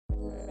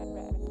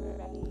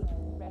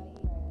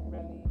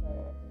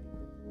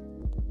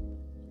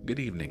Good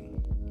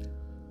evening.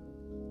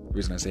 The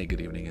reason I say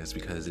good evening is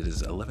because it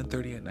is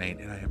 11:30 at night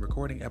and I am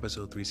recording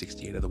episode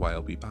 368 of the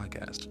YLP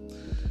podcast.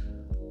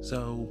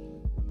 So,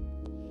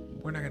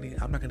 I'm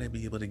not gonna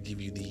be able to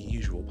give you the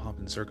usual pomp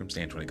and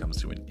circumstance when it comes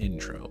to an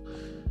intro,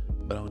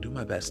 but I'll do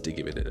my best to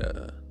give it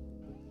a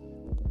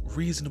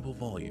reasonable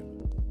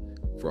volume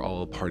for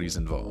all parties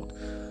involved.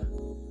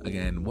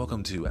 Again,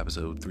 welcome to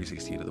episode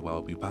 368 of the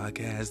YLP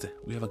podcast.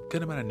 We have a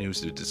good amount of news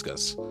to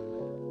discuss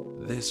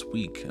this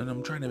week, and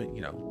I'm trying to,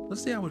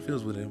 let's see how it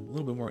feels with a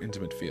little bit more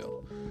intimate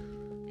feel,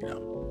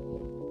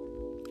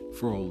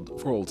 for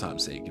old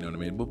time's sake, you know what I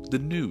mean? But the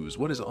news,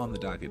 what is on the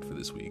docket for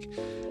this week?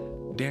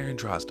 Darren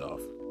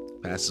Drozdov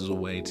passes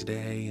away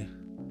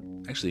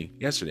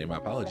yesterday, my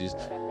apologies,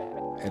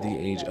 at the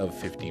age of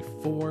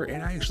 54,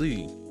 and I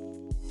actually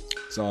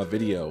saw a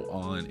video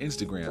on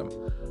Instagram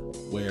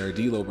where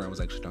D'Lo Brown was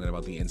actually talking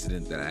about the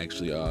incident that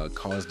actually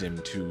caused him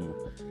to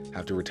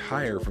have to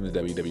retire from the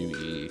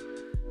WWE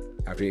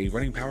after a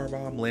running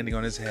powerbomb, landing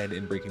on his head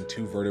and breaking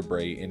 2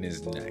 vertebrae in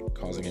his neck,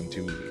 causing him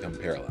to become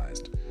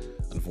paralyzed,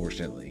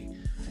 unfortunately.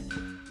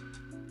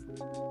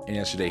 And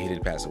yesterday he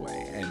did pass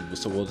away, and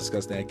so we'll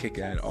discuss that, kick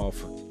that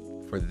off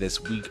for this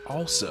week.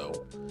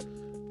 Also,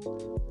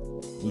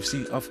 we've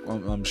seen,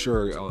 I'm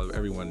sure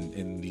everyone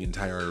in the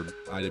entire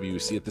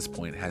IWC at this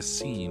point has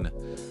seen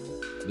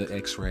the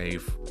X-ray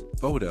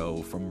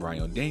photo from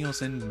Ryan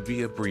Danielson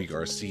via Brie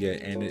Garcia,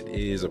 and it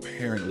is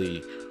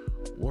apparently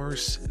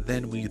worse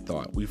than we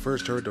thought. We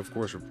first heard, of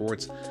course,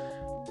 reports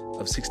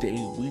of 6 to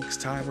 8 weeks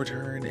time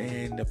return,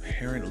 and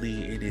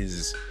apparently it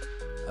is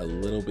going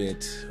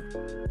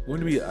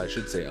to be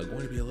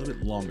a little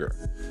bit longer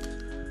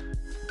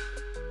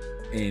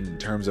in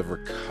terms of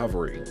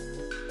recovery.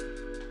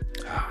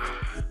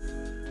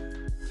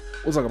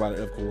 We'll talk about it,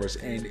 of course,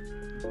 and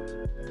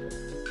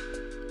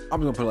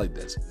I'm going to put it like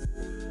this.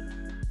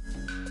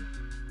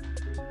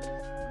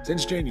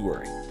 Since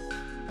January,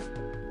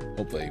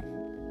 hopefully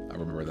I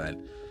remember that,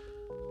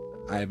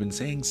 I have been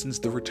saying since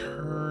the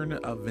return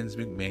of Vince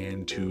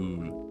McMahon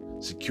to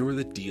secure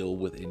the deal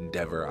with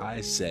Endeavor,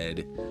 I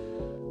said,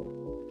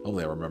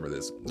 hopefully I remember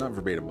this, not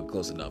verbatim, but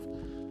close enough,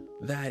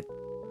 that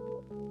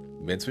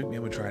Vince McMahon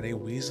would try to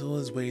weasel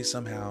his way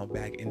somehow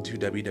back into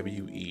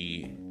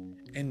WWE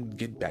and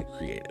get back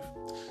creative.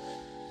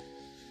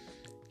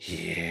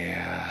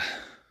 Yeah.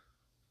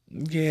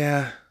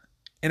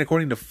 And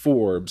according to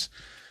Forbes,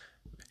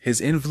 his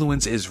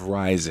influence is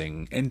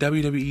rising, and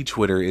WWE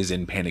Twitter is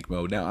in panic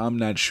mode. Now, I'm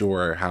not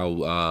sure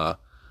how,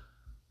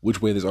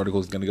 which way this article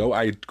is going to go.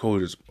 I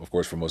quote, of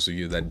course, for most of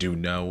you that do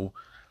know,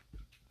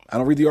 I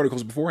don't read the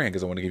articles beforehand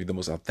because I want to give you the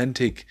most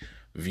authentic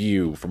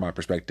view from my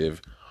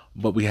perspective.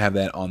 But we have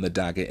that on the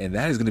docket, and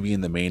that is going to be in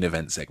the main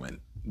event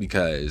segment,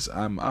 because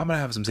I'm going to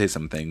have say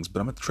some things, but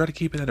I'm going to try to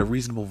keep it at a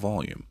reasonable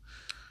volume.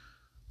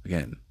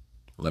 Again,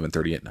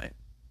 11:30 at night.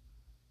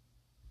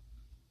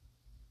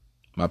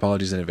 My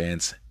apologies in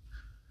advance.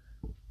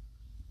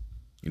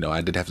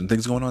 I did have some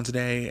things going on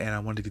today, and I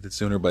wanted to get it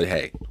sooner, but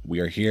hey, we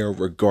are here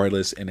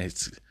regardless, and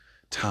it's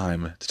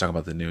time to talk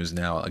about the news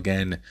now.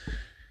 Again,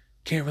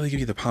 can't really give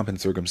you the pomp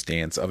and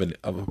circumstance of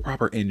a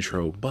proper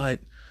intro, but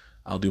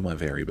I'll do my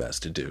very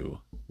best to do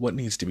what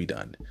needs to be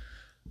done,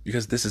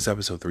 because this is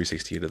episode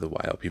 368 of the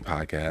YLP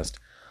podcast.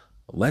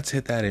 Let's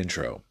hit that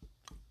intro.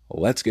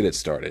 Let's get it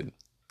started.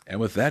 And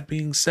with that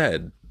being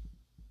said,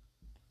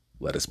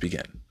 let us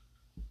begin.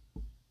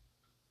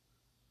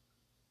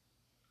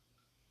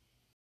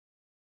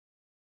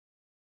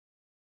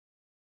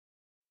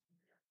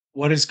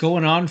 What is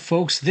going on,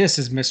 folks? This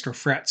is Mr.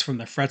 Frets from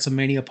the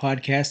Fretzelmania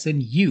podcast,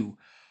 and you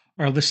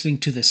are listening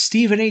to the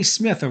Stephen A.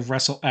 Smith of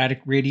Wrestle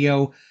Addict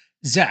Radio,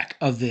 Zach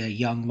of the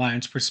Young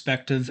Lions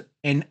Perspective,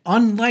 and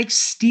unlike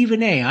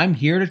Stephen A., I'm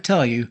here to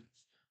tell you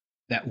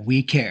that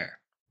we care.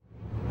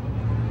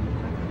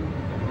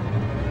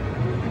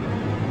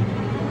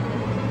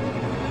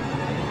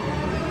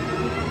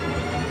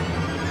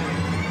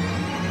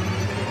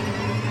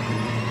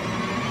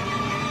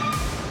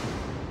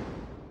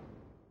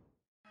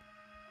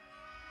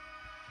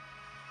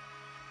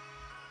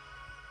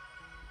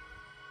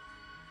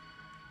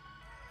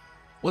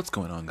 What's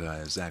going on,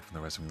 guys? Zach from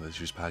the Wrestling with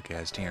Issues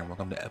podcast here, and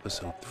welcome to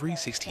episode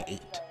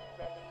 368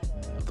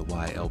 of the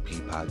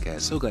YLP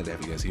podcast. So glad to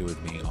have you guys here with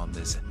me on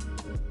this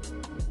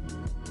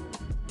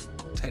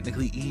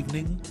technically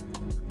evening,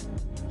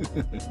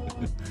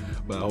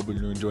 but I hope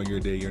you're enjoying your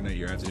day, your night,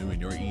 your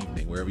afternoon, your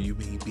evening, wherever you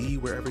may be,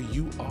 wherever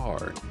you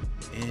are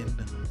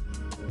in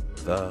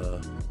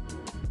the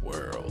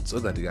world. So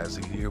glad you guys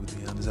are here with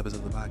me on this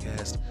episode of the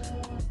podcast.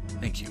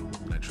 Thank you,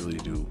 and I truly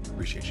do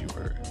appreciate you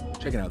for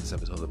checking out this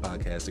episode of the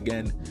podcast.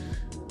 Again,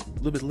 a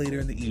little bit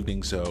later in the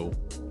evening, so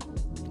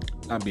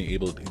I'm being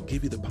able to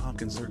give you the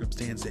pumpkin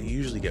circumstance that you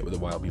usually get with a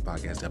YLP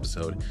podcast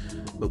episode,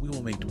 but we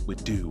will make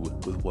do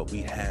with what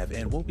we have,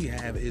 and what we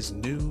have is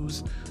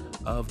news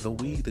of the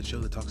week, the show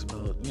that talks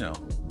about,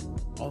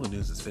 all the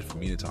news that's fit for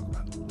me to talk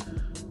about.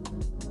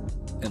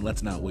 And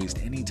let's not waste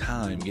any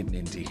time getting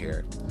into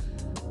here.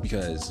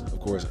 Because, of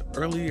course,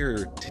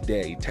 earlier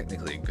today,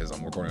 technically, because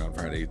I'm recording on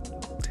Friday,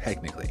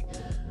 technically,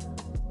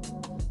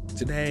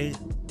 today,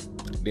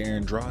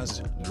 Darren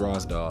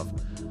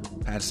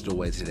Drozdov passed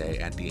away today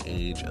at the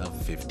age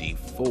of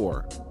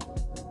 54.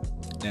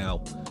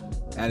 Now,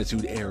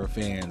 Attitude Era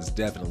fans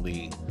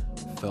definitely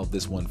felt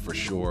this one for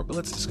sure, but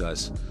let's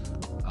discuss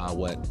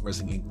what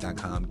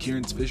WrestlingInc.com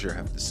Kieran Fisher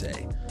have to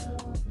say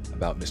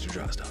about Mr.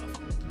 Drozdov.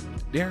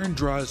 Darren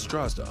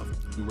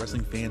Drozdov, who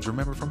wrestling fans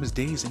remember from his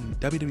days in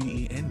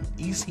WWE and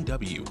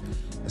ECW,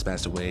 has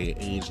passed away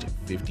aged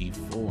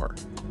 54.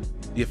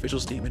 The official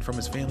statement from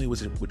his family,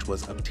 which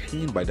was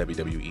obtained by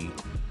WWE,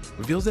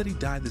 reveals that he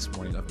died this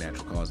morning of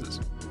natural causes.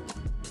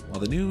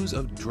 While the news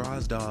of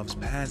Drozdov's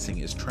passing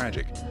is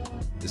tragic,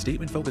 the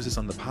statement focuses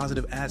on the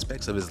positive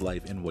aspects of his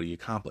life and what he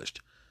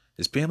accomplished.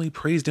 His family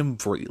praised him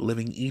for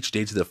living each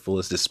day to the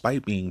fullest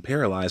despite being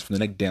paralyzed from the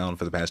neck down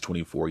for the past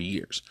 24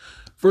 years.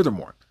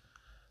 Furthermore,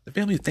 the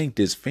family thanked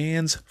his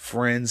fans,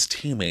 friends,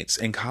 teammates,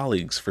 and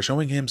colleagues for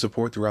showing him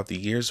support throughout the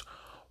years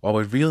while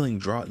revealing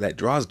that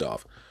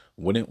Drozdov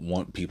wouldn't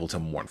want people to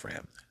mourn for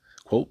him.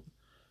 Quote,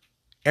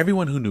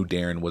 "Everyone who knew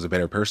Darren was a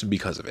better person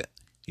because of it.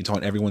 He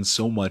taught everyone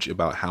so much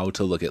about how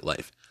to look at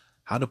life,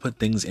 how to put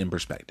things in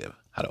perspective,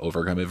 how to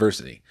overcome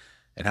adversity,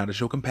 and how to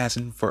show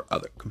compassion for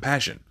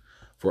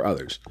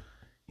others.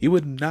 He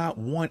would not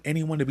want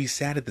anyone to be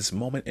sad at this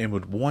moment and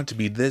would want to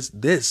be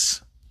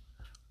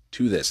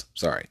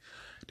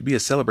to be a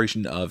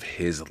celebration of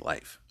his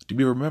life, to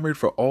be remembered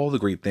for all the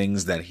great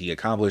things that he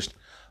accomplished,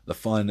 the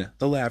fun,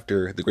 the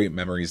laughter, the great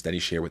memories that he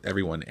shared with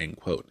everyone," end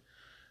quote.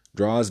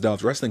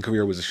 Drozdov's wrestling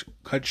career was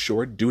cut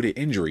short due to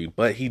injury,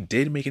 but he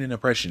did make an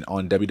impression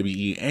on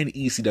WWE and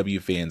ECW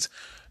fans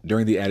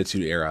during the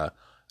Attitude Era.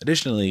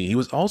 Additionally, he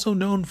was also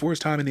known for his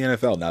time in the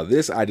NFL. Now,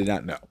 this I did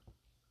not know.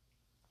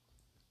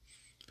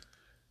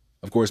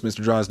 Of course,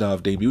 Mr.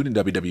 Drozdov debuted in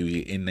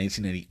WWE in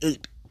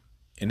 1998,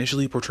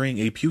 initially portraying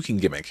a puking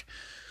gimmick.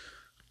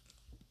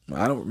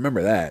 I don't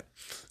remember that.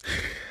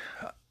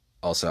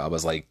 Also, I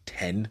was like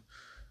 10,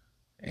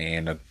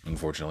 and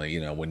unfortunately,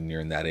 when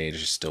you're in that age,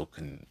 you still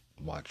can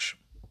watch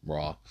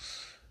Raw.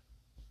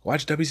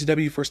 Watch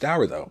WCW first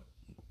hour, though,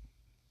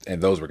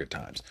 and those were good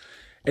times.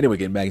 Anyway,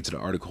 getting back into the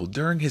article,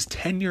 during his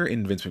tenure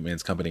in Vince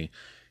McMahon's company,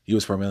 he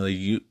was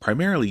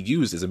primarily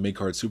used as a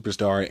mid-card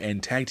superstar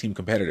and tag team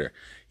competitor.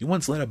 He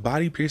once led a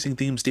body-piercing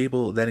theme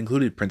stable that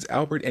included Prince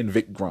Albert and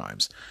Vic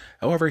Grimes.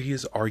 However, he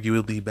is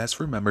arguably best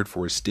remembered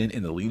for his stint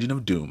in the Legion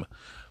of Doom,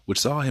 which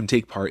saw him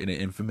take part in an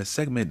infamous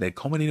segment that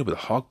culminated with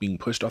Hawk being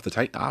pushed off the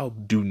Titan. I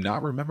do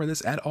not remember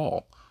this at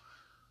all.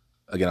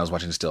 Again, I was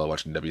watching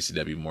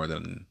WCW more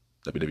than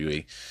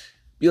WWE.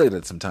 Be like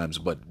that sometimes,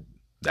 but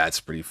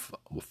that's pretty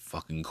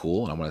fucking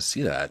cool, and I want to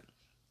see that.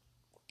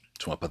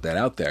 Just want to put that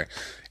out there.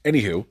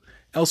 Anywho,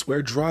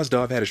 elsewhere,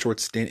 Drozdov had a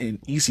short stint in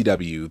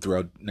ECW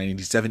throughout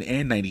 97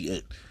 and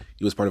 98.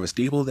 He was part of a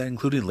stable that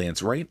included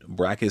Lance Wright,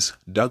 Brackus,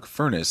 Doug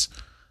Furnace.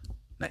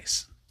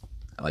 Nice.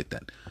 I like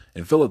that.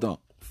 And Phil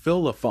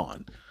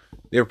LaFawn.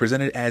 They were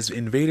presented as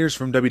invaders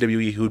from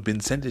WWE who had been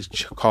sent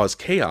to cause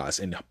chaos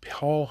in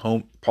Paul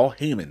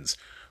Heyman's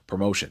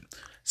promotion.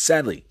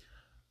 Sadly,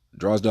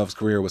 Drozdov's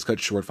career was cut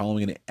short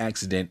following an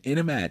accident in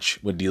a match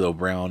with D'Lo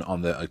Brown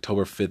on the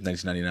October 5th,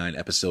 1999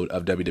 episode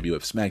of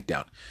WWF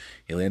SmackDown.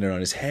 He landed on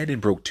his head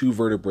and broke 2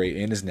 vertebrae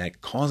in his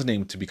neck, causing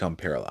him to become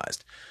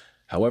paralyzed.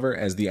 However,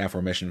 as the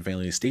aforementioned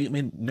family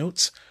statement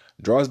notes,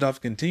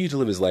 Drozdov continued to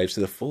live his life to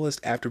the fullest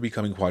after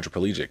becoming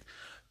quadriplegic,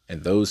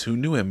 and those who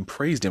knew him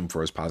praised him for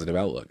his positive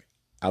outlook.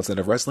 Outside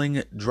of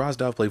wrestling,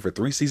 Drozdov played for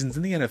 3 seasons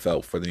in the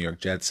NFL for the New York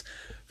Jets,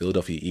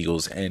 Philadelphia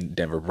Eagles, and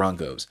Denver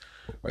Broncos.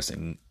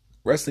 Wrestling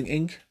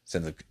Inc.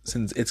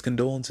 sends its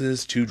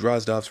condolences to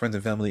Drozdov's friends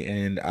and family,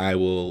 and I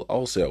will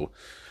also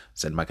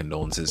send my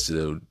condolences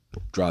to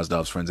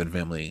Drozdov's friends and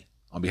family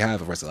on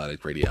behalf of Wrestle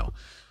Addict Radio.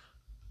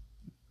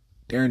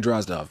 Darren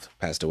Drozdov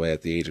passed away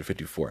at the age of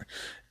 54.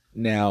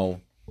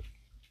 Now,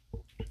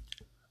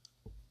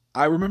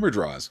 I remember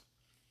Droz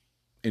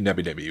in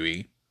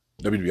WWF,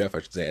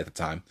 I should say, at the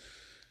time.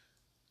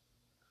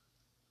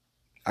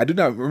 I do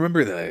not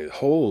remember the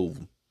whole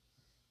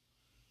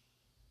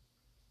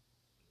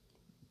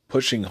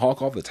pushing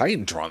Hawk off the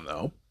Titantron,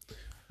 though.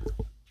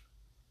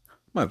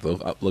 Might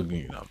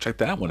look, check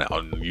that one out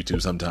on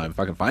YouTube sometime if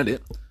I can find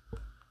it.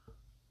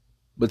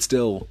 But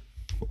still,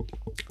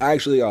 I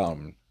actually, I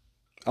don't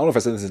know if I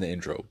said this in the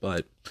intro,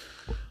 but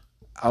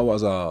I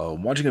was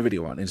watching a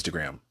video on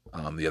Instagram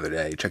the other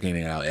day, checking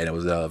it out, and it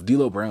was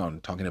D'Lo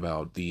Brown talking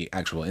about the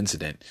actual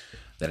incident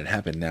that had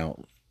happened.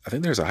 Now, I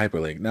think there's a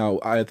hyperlink. Now,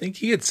 I think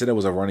he had said it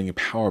was a running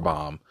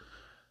powerbomb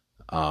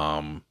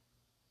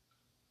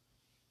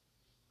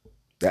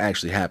that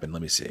actually happened.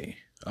 Let me see.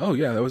 Oh,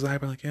 yeah, that was the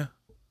hyperlink, yeah.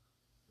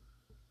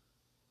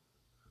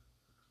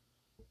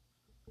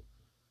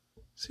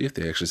 See if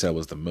they actually said it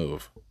was the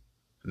move.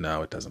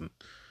 No, it doesn't.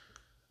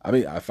 I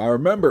mean, if I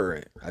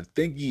remember, I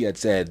think he had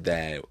said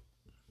that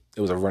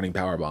it was a running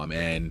powerbomb,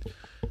 and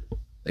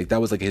like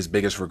that was like his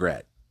biggest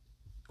regret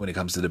when it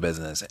comes to the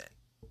business,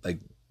 like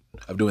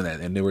of doing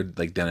that. And they were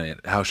like done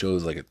at house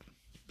shows, like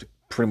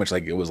pretty much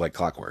like it was like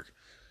clockwork.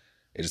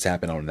 It just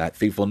happened on that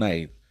fateful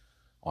night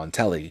on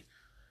telly.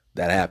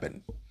 That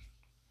happened.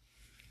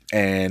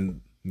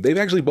 And they've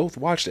actually both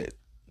watched it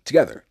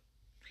together,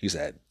 he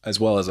said, as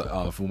well as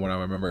from what I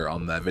remember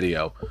on that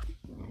video.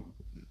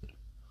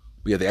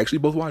 Yeah, they actually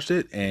both watched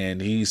it,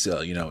 and he's,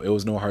 it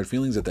was no hard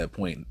feelings at that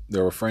point.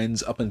 They were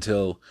friends up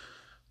until,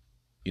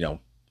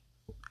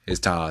 his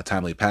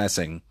timely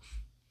passing.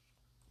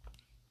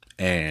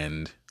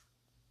 And,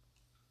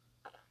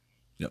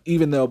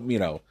 even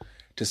though,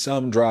 to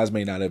some, Droz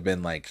may not have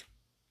been like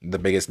the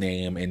biggest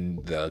name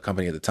in the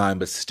company at the time,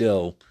 but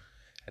still,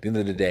 at the end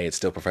of the day, it's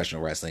still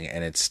professional wrestling,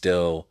 and it's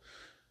still,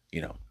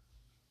 it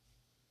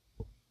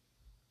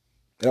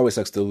always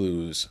sucks to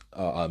lose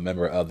a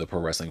member of the pro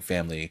wrestling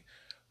family,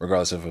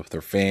 regardless of if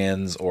they're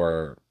fans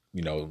or,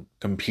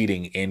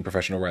 competing in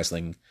professional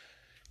wrestling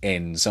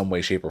in some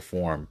way, shape, or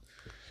form.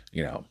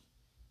 Our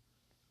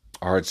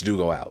hearts do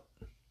go out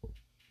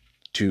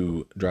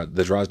to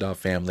the Drozdov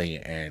family,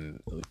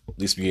 and at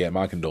least we get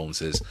my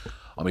condolences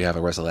on behalf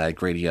of Wrestle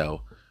Addict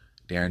Radio.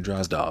 Darren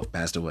Drozdov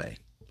passed away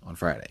on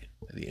Friday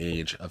at the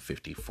age of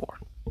 54.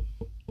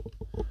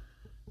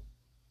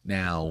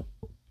 Now,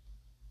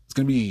 it's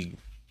going to be,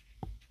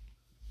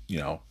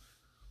 a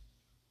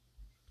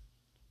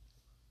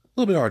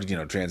little bit hard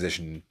to,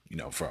 transition,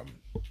 from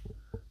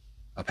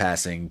a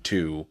passing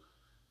to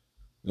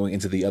going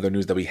into the other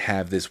news that we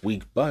have this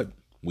week, but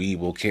we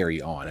will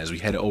carry on as we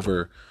head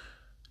over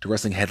to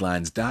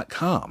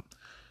WrestlingHeadlines.com.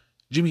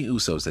 Jimmy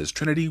Uso says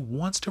Trinity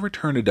wants to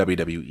return to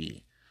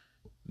WWE.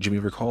 Jimmy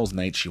recalls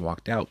night she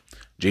walked out.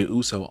 Jey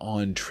Uso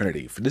on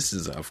Trinity. This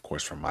is, of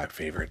course, from my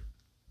favorite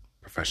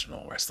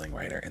professional wrestling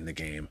writer in the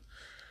game.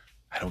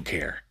 I don't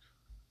care.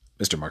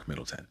 Mr. Mark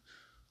Middleton.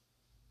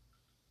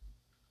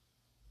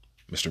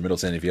 Mr.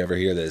 Middleton, if you ever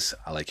hear this,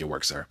 I like your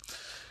work, sir.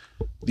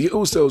 The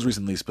Usos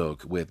recently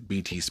spoke with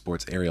BT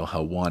Sports' Ariel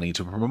Helwani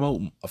to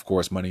promote, of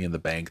course, Money in the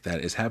Bank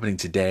that is happening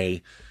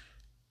today.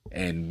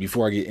 And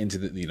before I get into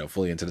the,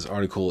 fully into this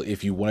article,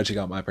 if you want to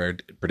check out my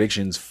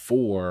predictions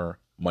for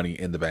Money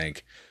in the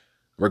Bank,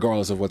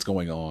 regardless of what's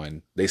going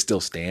on, they still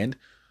stand.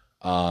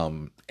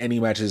 Any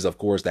matches, of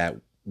course, that,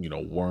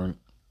 weren't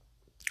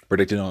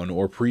predicted on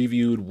or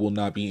previewed will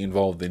not be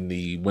involved in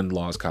the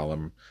win-loss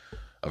column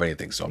of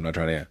anything. So I'm not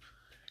trying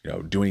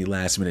to, do any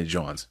last-minute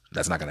Johns.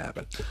 That's not going to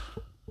happen.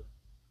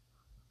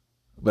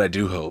 But I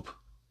do hope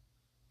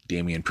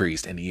Damian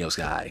Priest and Io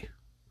Sky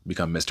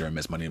become Mr. and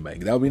Miss Money in the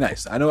Bank. That would be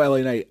nice. I know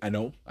LA Knight. I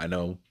know.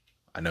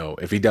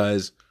 If he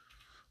does,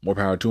 more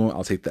power to him.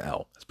 I'll take the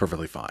L. It's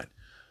perfectly fine.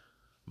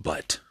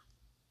 But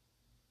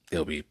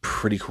it'll be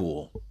pretty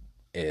cool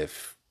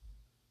if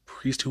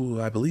Priest, who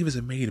I believe is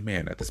a made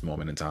man at this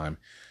moment in time,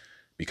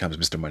 becomes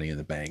Mr. Money in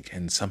the Bank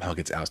and somehow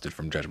gets ousted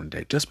from Judgment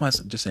Day. Just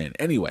saying.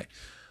 Anyway,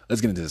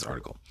 let's get into this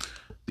article.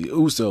 The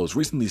Usos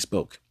recently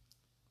spoke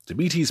to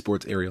BT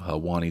Sports' Ariel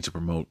Helwani to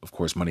promote, of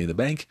course, Money in the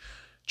Bank.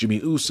 Jimmy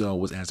Uso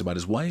was asked about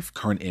his wife,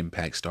 current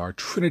Impact star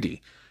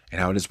Trinity, and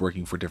how it is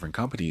working for different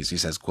companies. He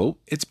says, quote,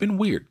 "It's been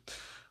weird.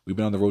 We've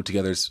been on the road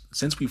together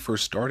since we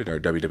first started our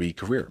WWE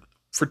career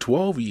for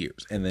 12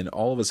 years, and then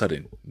all of a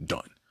sudden,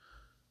 done.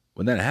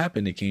 When that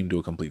happened, it came to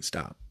a complete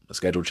stop. A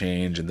schedule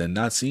change, and then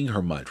not seeing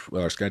her much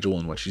with our schedule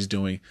and what she's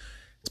doing.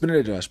 It's been an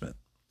adjustment.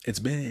 It's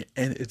been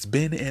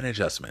an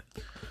adjustment.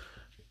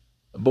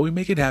 But we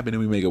make it happen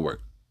and we make it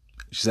work.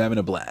 She's having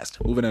a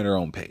blast, moving at her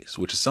own pace,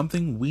 which is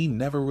something we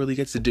never really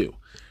get to do.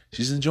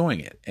 She's enjoying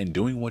it and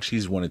doing what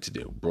she's wanted to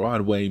do.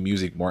 Broadway,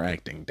 music, more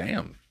acting.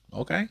 Damn.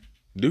 Okay.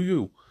 Do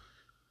you?"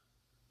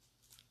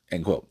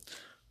 End quote.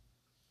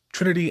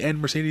 Trinity and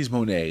Mercedes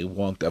Moné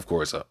walked out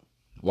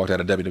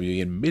of WWE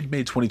in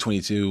mid-May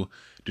 2022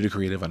 due to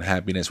creative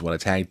unhappiness while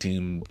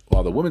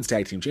the women's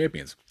tag team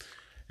champions.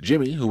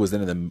 Jimmy, my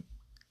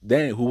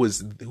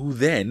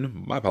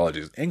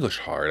apologies, English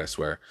hard, I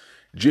swear.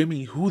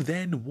 Jimmy, who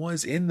then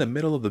was in the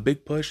middle of the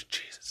big push,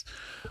 Jesus,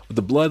 with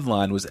the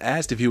bloodline, was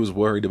asked if he was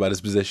worried about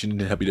his position in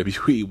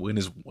WWE when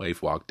his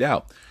wife walked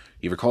out.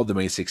 He recalled the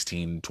May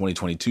 16,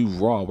 2022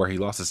 Raw where he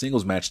lost a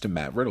singles match to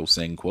Matt Riddle,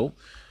 saying, quote,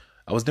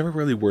 "I was never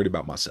really worried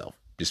about myself,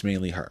 just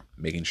mainly her,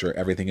 making sure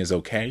everything is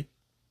okay.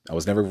 I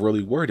was never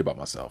really worried about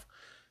myself.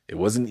 It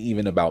wasn't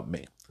even about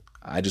me.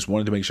 I just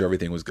wanted to make sure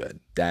everything was good.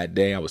 That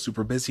day I was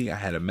super busy, I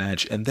had a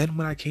match, and then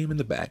when I came in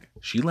the back,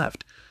 she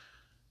left.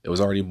 It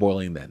was already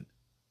boiling then.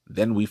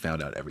 Then we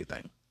found out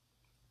everything."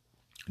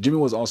 Jimmy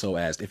was also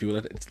asked if he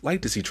would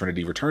like to see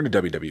Trinity return to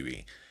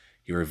WWE.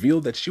 He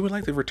revealed that she would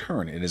like to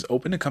return and is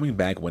open to coming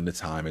back when the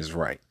time is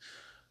right,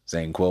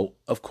 saying, quote,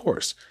 "Of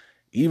course,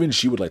 even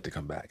she would like to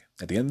come back.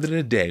 At the end of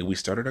the day, we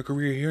started our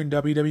career here in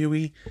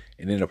WWE,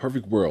 and in a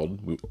perfect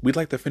world, we'd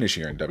like to finish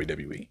here in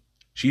WWE.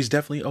 She's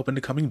definitely open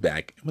to coming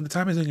back, and when the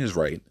timing is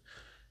right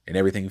and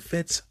everything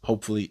fits,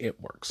 hopefully it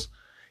works."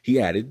 He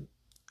added,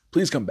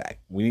 "Please come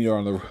back. We need her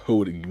on the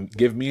road and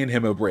give me and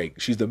him a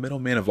break. She's the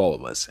middleman of all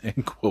of us."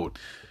 End quote.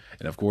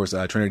 And of course,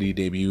 Trinity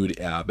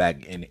debuted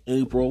back in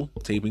April,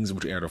 tapings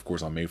which aired, of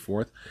course, on May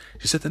 4th.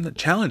 She set the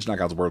challenge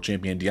Knockouts World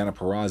Champion Deonna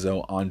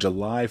Purrazzo on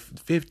July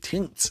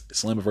 15th,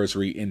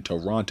 Slammiversary in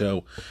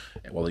Toronto.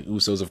 And while the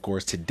Usos, of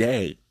course,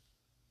 today,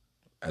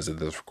 as of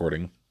this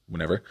recording,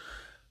 whenever.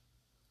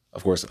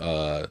 Of course,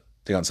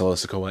 take on Solo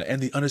Sikoa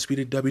and the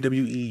undisputed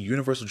WWE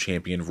Universal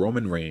Champion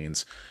Roman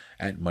Reigns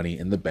at Money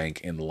in the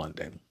Bank in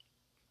London.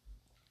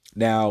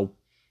 Now,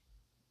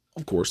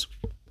 of course,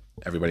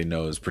 everybody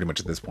knows pretty much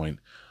at this point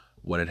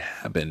what had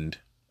happened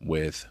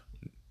with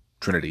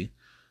Trinity.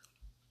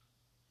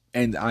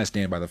 And I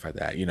stand by the fact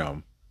that,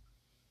 and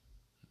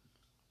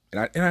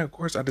of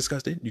course, I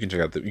discussed it. You can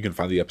check out you can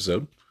find the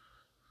episode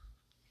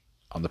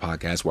on the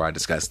podcast where I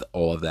discussed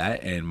all of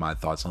that and my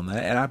thoughts on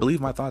that. And I believe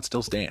my thoughts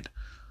still stand.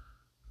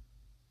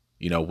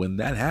 When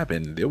that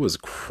happened, it was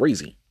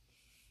crazy.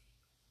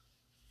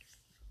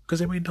 Because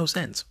it made no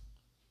sense.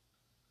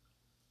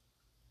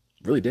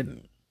 Really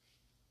didn't.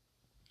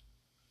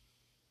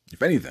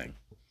 If anything,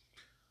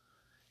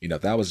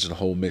 that was just a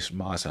whole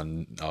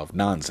mishmash of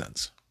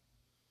nonsense.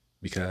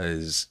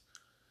 Because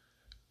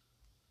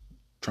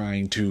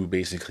trying to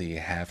basically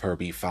have her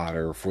be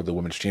fodder for the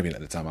women's champion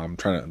at the time, I'm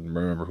trying to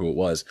remember who it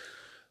was.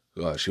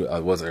 I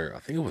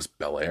think it was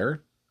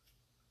Belair.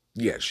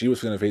 Yeah, she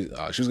was gonna face.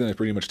 She was gonna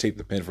pretty much take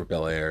the pin for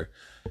Belair,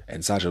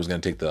 and Sasha was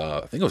gonna take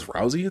I think it was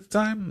Rousey at the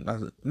time.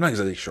 I'm not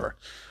exactly sure,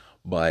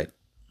 but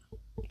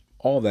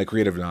all that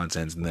creative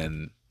nonsense, and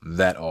then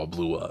that all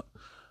blew up.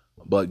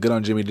 But good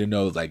on Jimmy to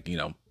know,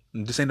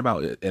 this ain't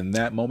about it. In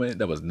that moment,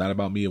 that was not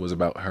about me. It was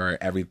about her.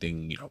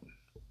 Everything,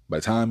 By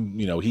the time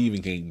he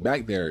even came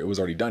back there, it was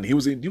already done. He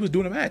was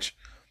doing a match,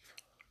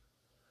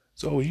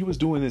 so he was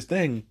doing his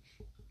thing.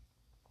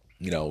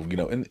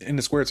 In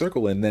the squared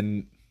circle, and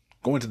then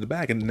going to the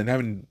back, and then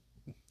having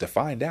to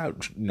find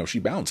out, she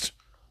bounced.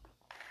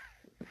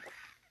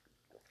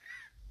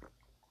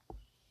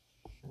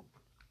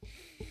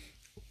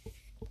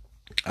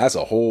 That's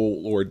a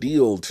whole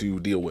ordeal to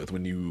deal with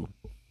when you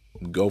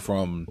go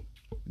from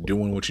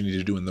doing what you need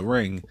to do in the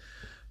ring,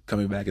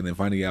 coming back, and then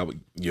finding out,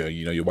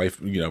 your wife,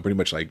 pretty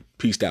much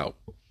peaced out.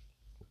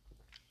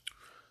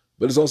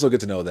 But it's also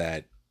good to know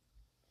that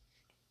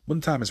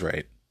when the time is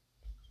right,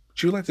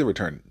 she would like to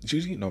return.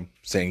 She's,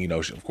 saying,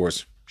 of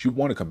course, she would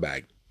want to come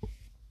back.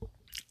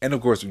 And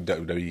of course,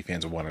 WWE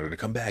fans would want her to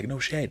come back. No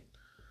shit.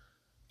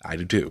 I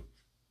do too.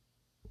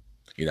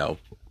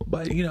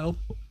 But,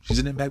 she's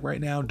in Impact right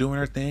now doing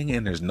her thing,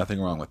 and there's nothing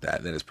wrong with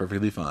that. That is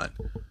perfectly fine.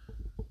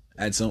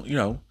 At some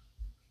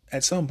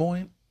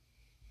point,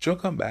 she'll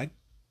come back.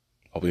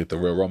 Hopefully at the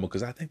Royal Rumble,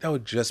 because I think that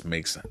would just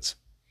make sense.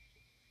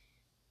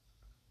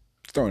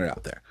 Just throwing it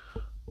out there.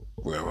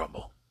 Royal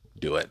Rumble.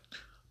 Do it.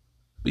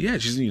 But yeah,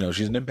 she's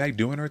in Impact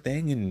doing her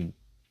thing, and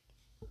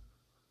of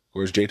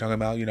course Jay talking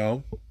about,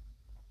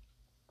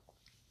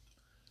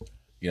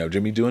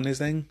 Jimmy doing his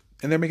thing,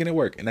 and they're making it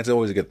work, and that's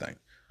always a good thing.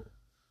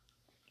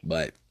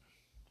 But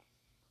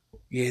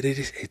yeah, they did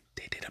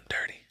him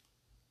dirty.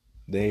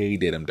 They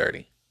did him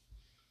dirty.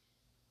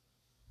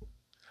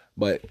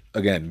 But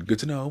again, good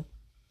to know.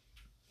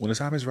 When the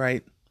time is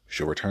right,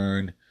 she'll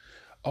return.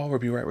 All will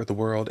be right with the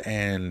world,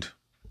 and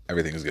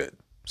everything is good.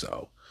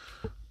 So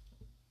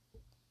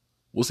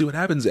we'll see what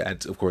happens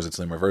at, of course, it's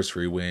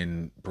Slammiversary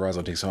when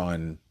Purrazzo takes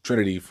on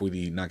Trinity for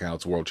the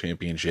Knockouts World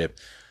Championship.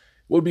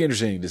 Would be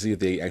interesting to see if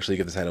they actually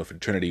get the title for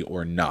Trinity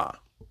or not.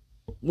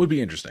 Would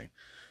be interesting.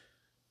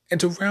 And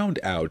to round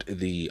out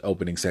the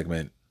opening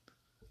segment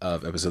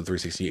of episode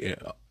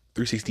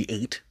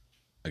 368,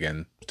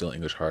 again, still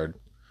English hard.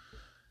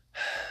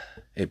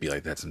 It'd be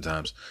like that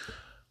sometimes.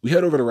 We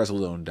head over to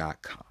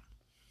WrestleZone.com.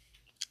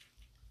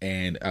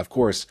 And of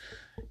course,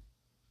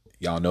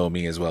 y'all know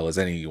me as well as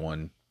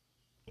anyone.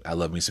 I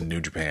love me some New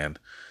Japan.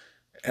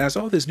 And I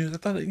saw this news. I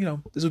thought,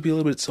 this would be a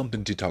little bit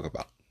something to talk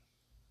about.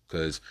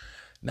 Because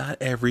not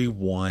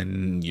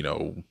everyone,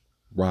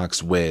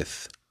 rocks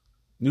with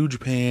New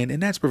Japan.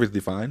 And that's perfectly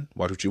fine.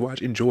 Watch what you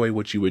watch. Enjoy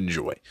what you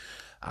enjoy.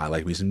 I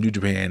like me some New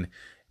Japan.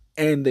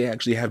 And they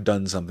actually have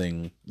done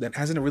something that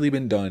hasn't really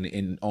been done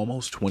in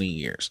almost 20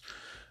 years.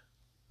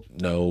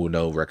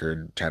 No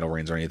record title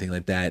reigns or anything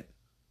like that.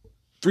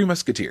 Three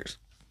Musketeers.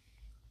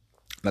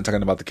 Not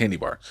talking about the candy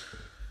bar.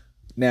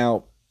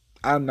 Now,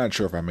 I'm not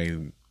sure if I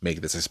may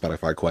make this a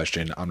Spotify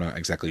question. I'm not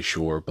exactly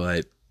sure,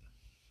 but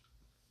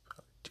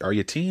are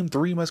you team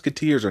Three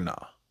Musketeers or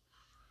not?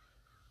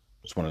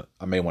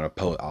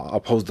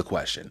 I'll pose the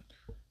question.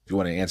 If you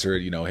want to answer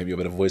it, hit me up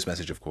with a voice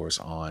message, of course,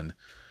 on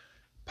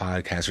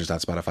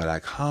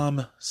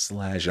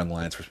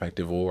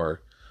podcasters.spotify.com/YoungLionsPerspective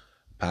or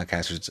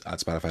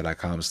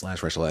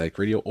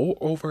podcasters.spotify.com/WrestleAddictRadio or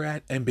over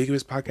at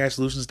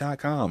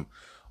ambiguouspodcastsolutions.com.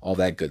 All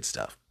that good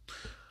stuff.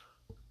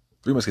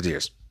 Three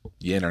Musketeers.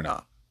 You in or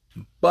not?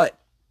 But,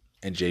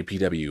 and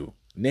JPW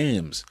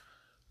names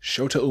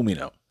Shota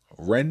Umino,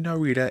 Ren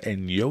Narita,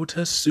 and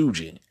Yota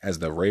Tsuji as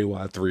the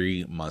Reiwa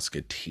Three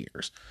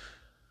Musketeers.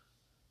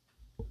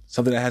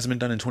 Something that hasn't been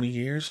done in 20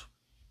 years?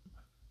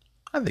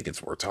 I think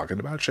it's worth talking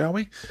about, shall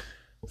we?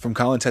 From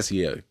Colin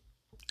Tessier.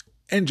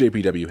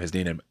 NJPW has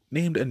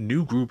named a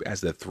new group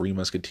as the Three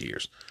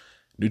Musketeers.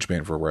 New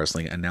Japan Pro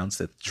Wrestling announced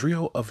that the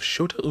trio of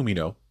Shota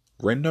Umino,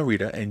 Ren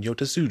Narita, and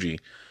Yota Tsuji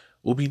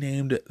will be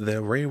named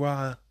the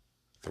Reiwa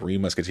Three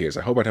Musketeers.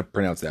 I hope I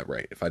pronounced that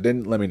right. If I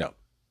didn't, let me know.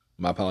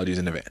 My apologies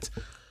in advance.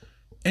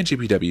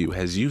 NJPW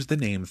has used the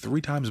name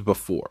 3 times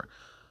before.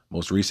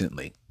 most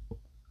recently,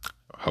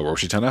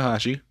 Hiroshi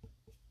Tanahashi,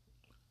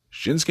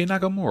 Shinsuke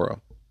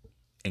Nakamura,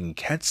 and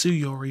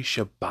Katsuyori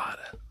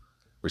Shibata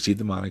received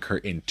the moniker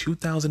in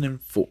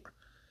 2004,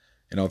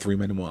 and all three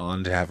men went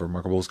on to have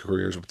remarkable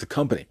careers with the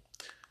company.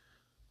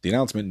 The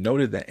announcement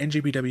noted that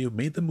NJPW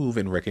made the move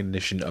in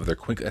recognition of their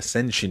quick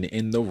ascension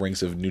in the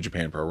ranks of New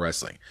Japan Pro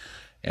Wrestling,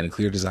 and a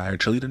clear desire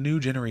to lead a new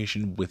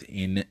generation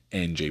within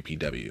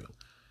NJPW.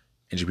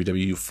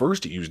 NJPW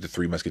first used the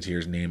Three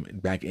Musketeers name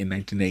back in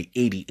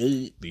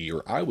 1988, the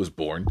year I was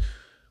born,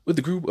 with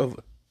the group of...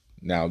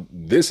 Now,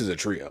 this is a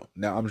trio.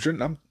 Now,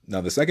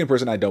 now the second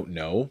person I don't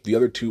know. The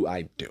other two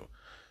I do.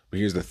 But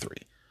here's the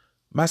three.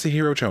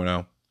 Masahiro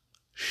Chono,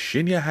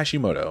 Shinya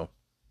Hashimoto,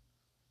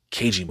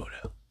 Keiji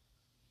Muto.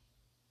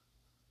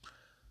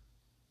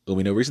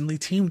 Umino recently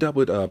teamed up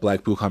with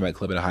Blackpool Combat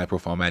Club in a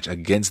high-profile match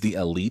against the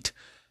Elite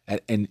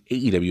at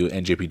AEW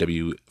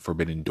NJPW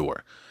Forbidden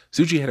Door.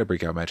 Tsuji had a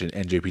breakout match in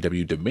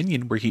NJPW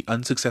Dominion where he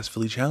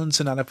unsuccessfully challenged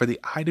Sonata for the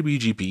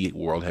IWGP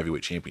World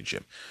Heavyweight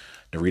Championship.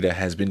 Narita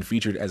has been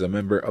featured as a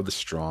member of the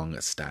Strong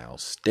Style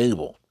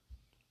stable.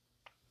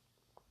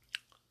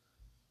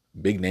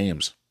 Big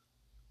names.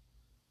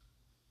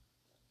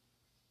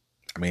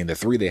 I mean, the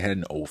three they had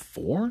in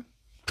 2004?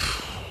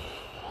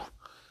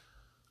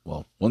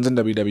 Well, one's in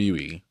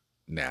WWE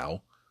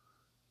now.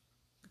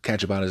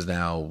 Kachibata is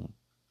now,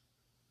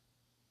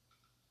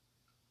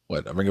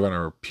 what, a Ring of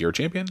Honor Pure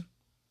Champion?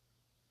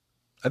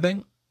 I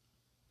think.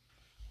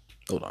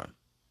 Hold on.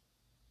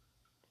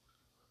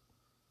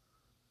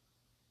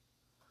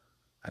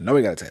 I know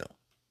he got a title.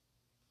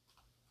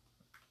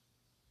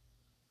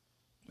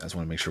 I just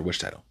want to make sure which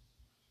title.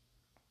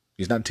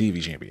 He's not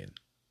TV champion.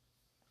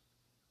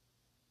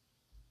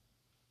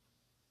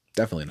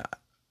 Definitely not.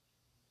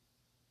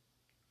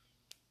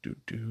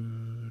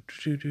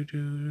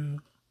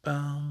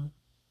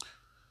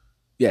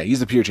 Yeah,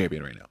 he's the pure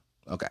champion right now.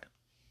 Okay.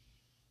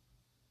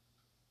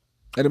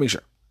 I had to make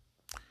sure.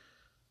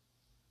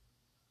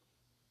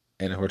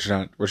 And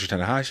Hiroshi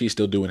Tanahashi is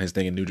still doing his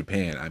thing in New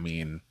Japan. I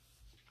mean,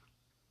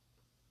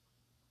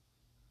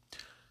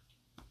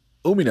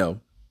 Umino,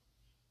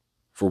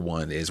 for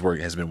one, has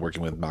been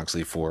working with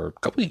Moxley for a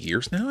couple of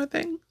years now, I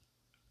think.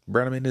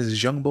 Brought him in as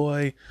his young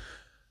boy,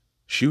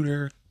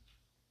 shooter.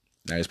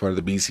 Now he's part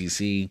of the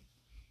BCC,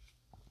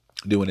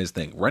 doing his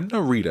thing. Ren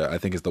Narita, I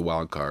think, is the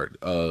wild card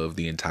of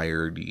the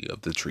entirety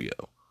of the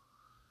trio.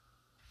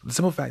 The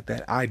simple fact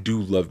that I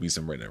do love me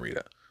some Ren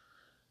Narita.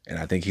 And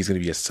I think he's going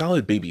to be a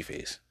solid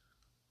babyface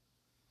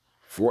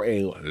for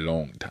a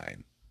long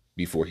time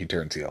before he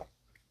turns heel.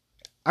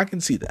 I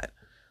can see that.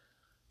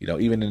 You know,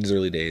 even in his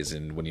early days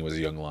and when he was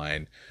a young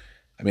lion.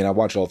 I mean, I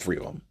watched all three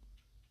of them.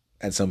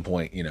 At some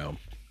point, you know,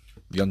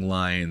 young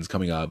lions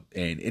coming up.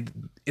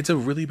 And it's a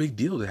really big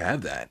deal to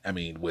have that. I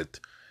mean,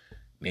 with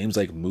names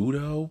like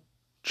Muto,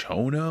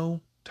 Chono,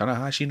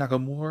 Tanahashi,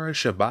 Nakamura,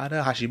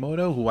 Shibata,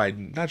 Hashimoto, who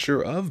I'm not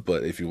sure of.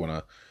 But if you want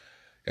to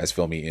guys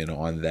fill me in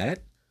on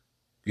that,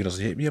 you can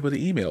also hit me up with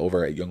an email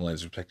over at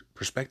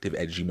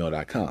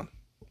younglionsperspective@gmail.com.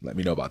 Let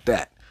me know about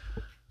that.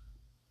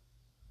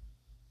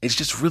 It's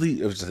just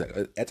really,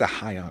 it's a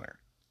high honor.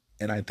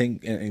 And I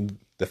think, and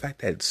the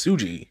fact that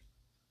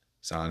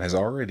Tsuji-san has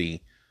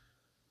already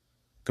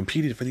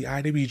competed for the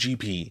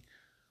IWGP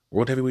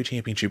World Heavyweight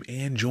Championship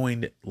and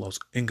joined Los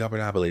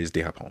Ingobernables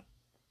de Japón.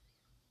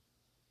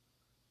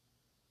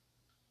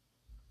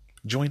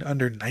 Joined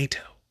under Naito.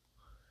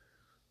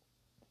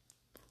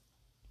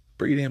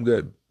 Pretty damn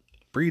good.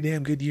 Pretty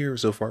damn good year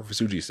so far for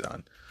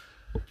Tsuji-san.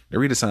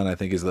 Narita-san, I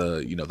think, is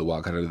the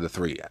wild card of the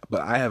three.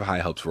 But I have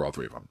high hopes for all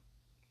three of them.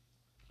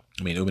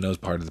 I mean, Umino's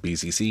part of the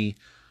BCC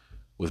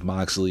with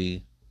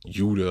Moxley,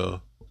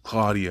 Yuta,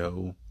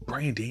 Claudio,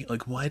 Bryan Danielson.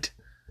 Like, what?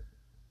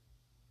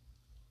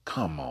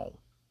 Come on.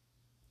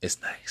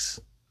 It's nice.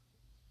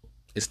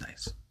 It's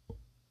nice.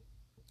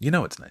 You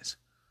know it's nice.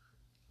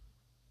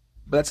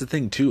 But that's the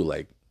thing, too.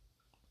 Like,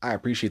 I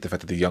appreciate the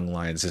fact that the Young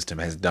Lion system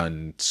has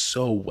done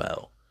so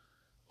well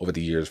over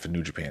the years for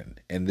New Japan.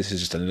 And this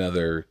is just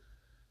another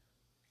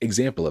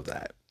example of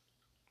that.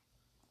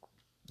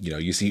 You know,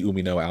 you see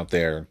Umino out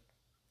there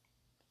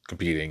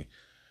competing.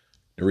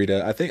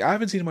 Narita, I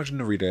haven't seen much of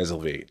Narita as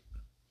of late,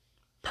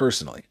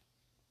 personally.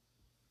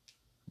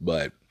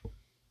 But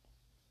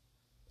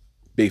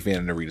big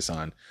fan of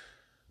Narita-san.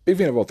 Big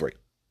fan of all three.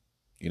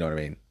 You know what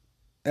I mean?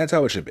 That's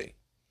how it should be.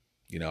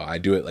 You know, I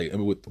do it like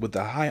with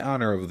the high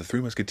honor of the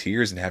Three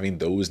Musketeers and having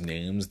those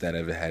names that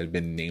had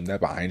been named that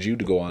behind you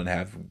to go on and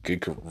have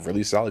good,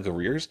 really solid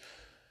careers.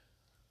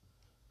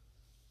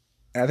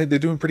 And I think they're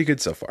doing pretty good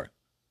so far.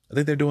 I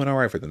think they're doing all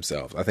right for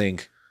themselves. I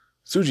think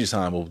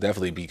Tsuji-san will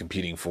definitely be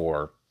competing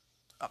for...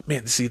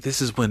 Man, see,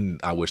 this is when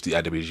I wish the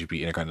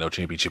IWGP Intercontinental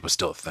Championship was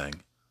still a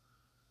thing.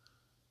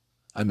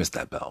 I missed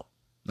that belt.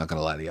 Not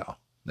gonna lie to y'all.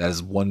 That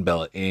is one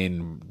belt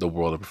in the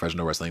world of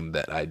professional wrestling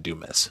that I do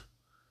miss.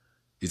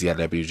 Is the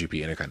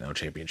IWGP Intercontinental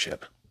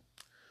Championship.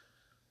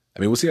 I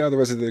mean, we'll see how the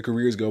rest of their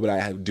careers go, but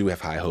I do have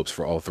high hopes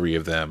for all three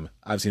of them.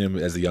 I've seen them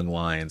as the Young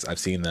Lions. I've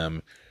seen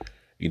them,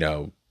 you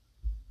know,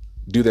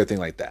 do their thing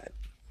like that.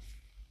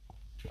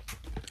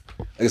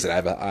 Like I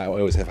said, I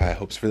always have high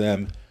hopes for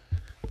them.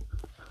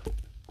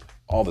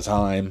 All the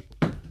time.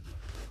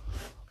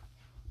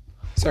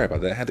 Sorry about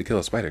that. I had to kill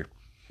a spider.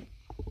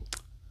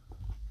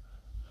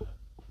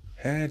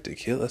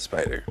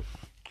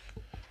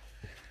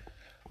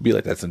 Be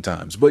like that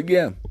sometimes. But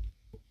yeah,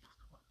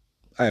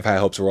 I have high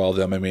hopes for all of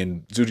them. I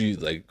mean,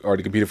 Tsuji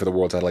already competed for the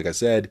world title, like I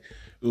said.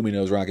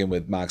 Umino's rocking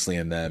with Moxley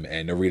and them,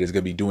 and Narita's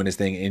gonna be doing his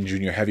thing in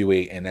junior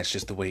heavyweight, and that's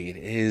just the way it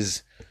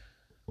is.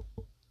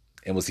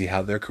 And we'll see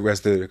how the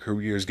rest of their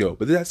careers go.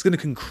 But that's gonna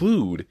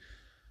conclude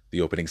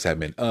the opening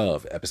segment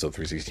of episode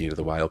 368 of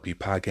the YLP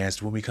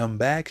podcast. When we come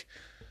back,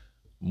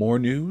 more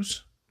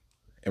news,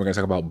 and we're gonna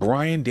talk about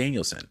Bryan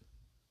Danielson.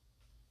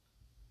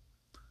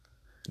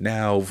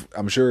 Now,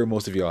 I'm sure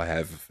most of y'all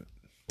have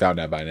found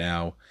out by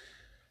now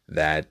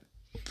that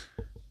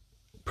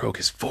broke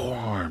his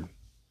forearm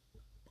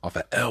off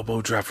an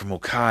elbow drop from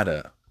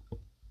Okada.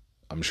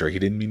 I'm sure he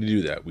didn't mean to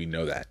do that. We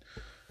know that.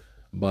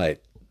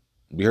 But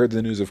we heard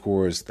the news, of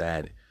course,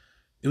 that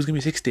it was going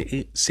to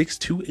be 6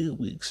 to 8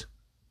 weeks.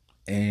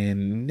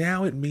 And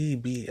now it may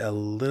be a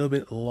little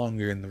bit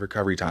longer in the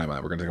recovery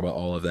timeline. We're going to talk about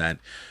all of that.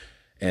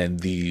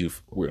 And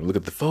we're going to look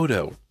at the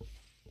photo.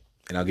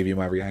 And I'll give you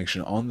my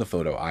reaction on the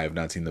photo. I have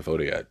not seen the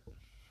photo yet.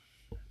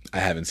 I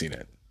haven't seen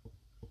it.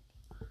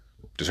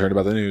 Just heard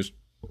about the news,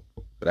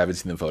 but I haven't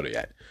seen the photo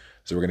yet.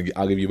 So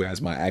I'll give you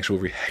guys my actual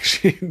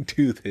reaction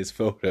to this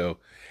photo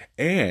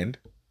and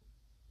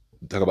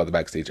talk about the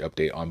backstage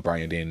update on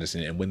Bryan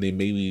Danielson and when they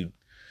may be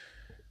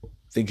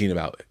thinking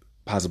about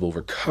possible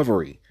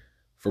recovery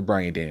for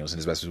Bryan Danielson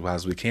as best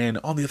as we can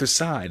on the other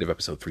side of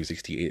episode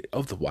 368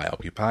 of the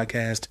YLP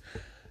podcast.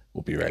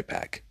 We'll be right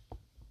back.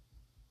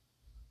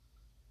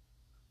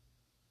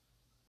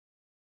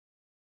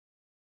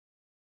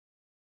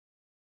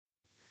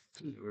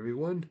 Hello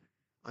everyone,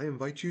 I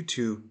invite you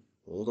to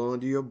hold on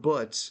to your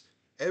butts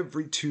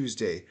every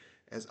Tuesday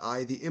as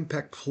I, the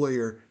Impact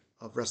player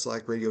of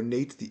WrestleAct Radio,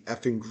 Nate the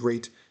effing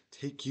Great,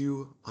 take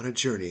you on a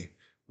journey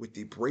with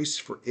the Brace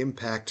for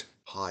Impact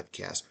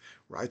podcast,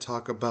 where I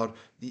talk about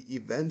the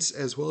events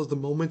as well as the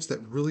moments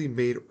that really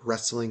made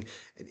wrestling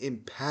an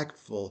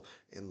impactful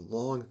and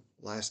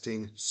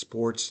long-lasting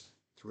sports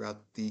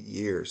throughout the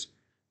years.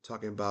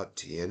 Talking about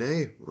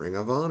TNA, Ring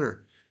of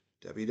Honor,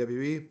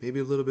 WWE, maybe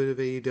a little bit of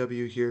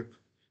AEW here,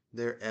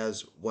 there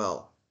as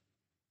well.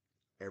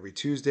 Every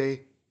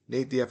Tuesday,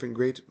 Nate the effing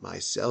Great,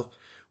 myself,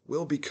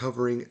 will be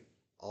covering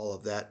all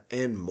of that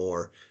and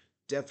more.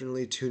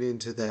 Definitely tune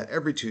into that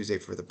every Tuesday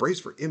for the Brace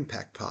for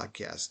Impact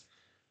podcast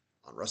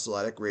on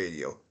WrestleAddict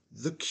Radio,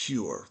 the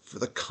cure for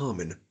the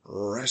common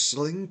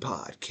wrestling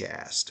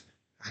podcast.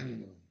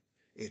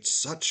 It's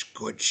such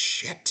good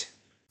shit.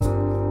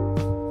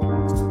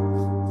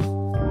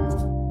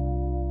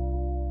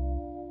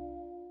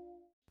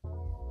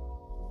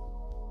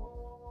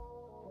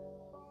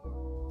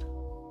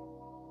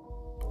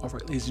 All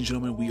right, ladies and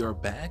gentlemen, we are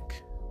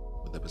back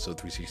with episode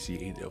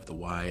 368 of the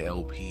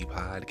YLP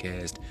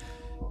podcast.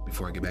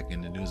 Before I get back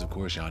into news, of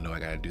course, y'all know I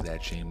gotta do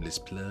that shameless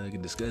plug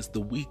and discuss the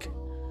week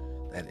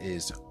that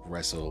is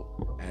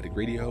WrestleAddict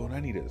Radio. And I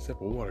need a sip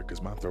of water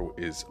because my throat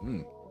is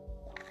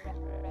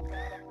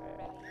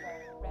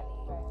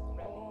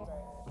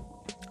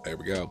There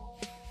we go.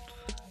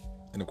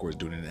 And of course,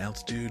 doing it in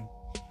altitude,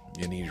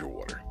 you need your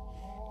water.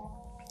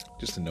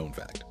 Just a known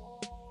fact.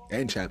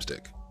 And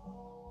chapstick.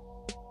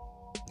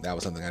 That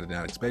was something I did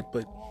not expect,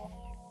 but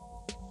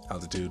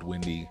altitude,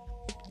 windy,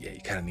 yeah,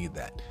 you kind of need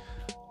that.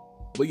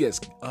 But yes,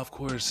 of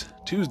course,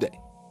 Tuesday,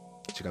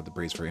 check out the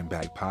Brace for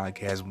Impact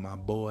podcast with my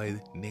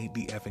boy, Nate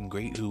the effing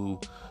Great, who,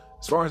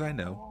 as far as I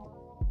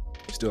know,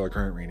 is still our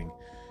current reigning,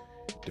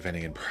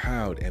 defending and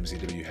proud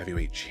MCW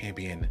heavyweight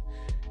champion.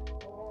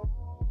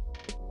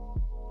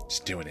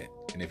 Just doing it.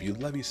 And if you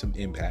love you some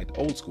Impact,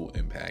 old school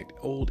Impact,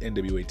 old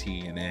NWA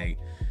TNA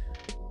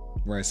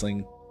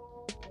wrestling,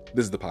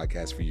 this is the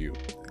podcast for you.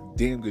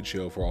 Damn good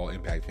show for all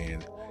Impact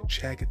fans.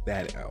 Check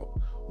that out.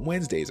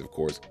 Wednesdays, of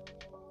course,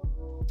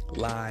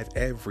 live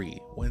every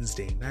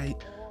Wednesday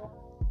night,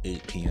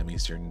 8 p.m.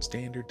 Eastern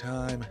Standard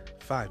Time,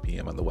 5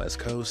 p.m. on the West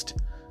Coast.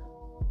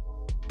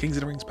 Kings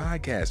of the Rings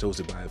podcast,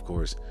 hosted by, of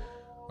course,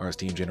 our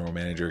esteemed general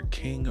manager,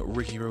 King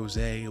Ricky Rose,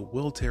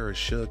 Will Tara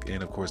Shook,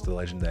 and, of course, the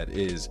legend that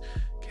is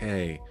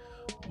K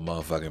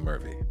motherfucking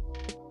Murphy.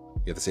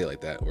 You have to say it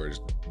like that or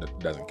it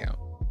doesn't count.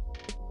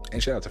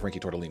 And shout out to Frankie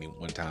Tortellini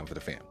one time for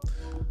the fam.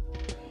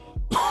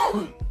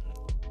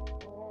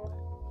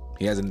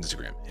 He has an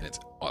Instagram and it's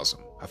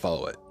awesome. I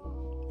follow it.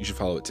 You should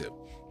follow it too.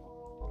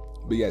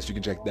 But yes, you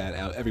can check that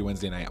out every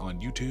Wednesday night on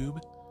YouTube,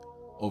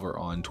 over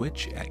on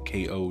Twitch at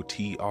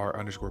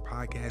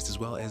KOTR_podcast, as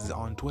well as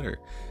on Twitter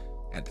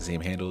at the same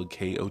handle,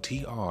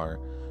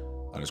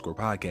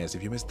 KOTR_podcast.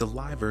 If you missed the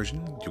live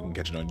version, you can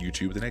catch it on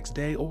YouTube the next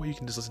day, or you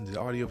can just listen to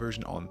the audio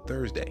version on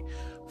Thursday.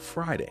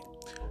 Friday,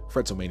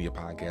 Fretzomania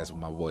podcast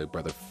with my boy,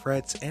 brother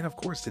Fretz. And of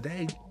course,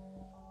 today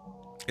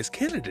is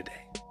Canada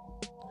Day.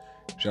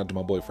 Shout out to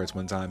my boy Fretz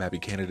one time. Happy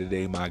Canada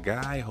Day, my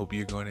guy. Hope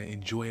you're going to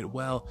enjoy it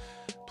well.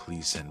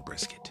 Please send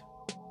brisket.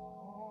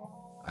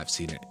 I've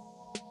seen it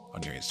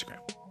on your Instagram.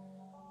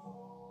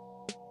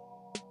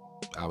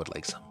 I would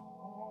like some.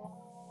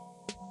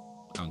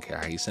 I don't care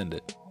how you send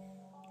it.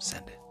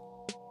 Send it.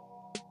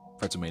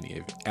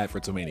 Fretzomania, at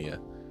Fretzomania,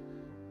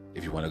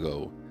 if you want to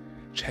go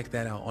check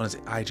that out on his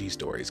IG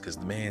stories, because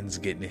the man's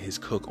getting his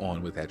cook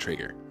on with that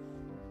trigger.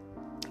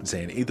 I'm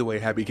saying, either way,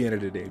 happy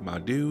Canada Day, my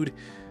dude.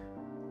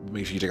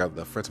 Make sure you check out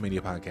the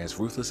Fretzomania podcast,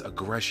 Ruthless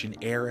Aggression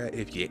Era.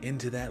 If you're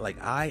into that,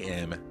 like I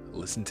am,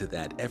 listen to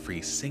that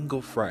every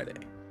single Friday.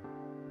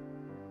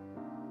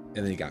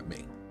 And then you got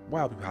me,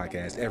 YLP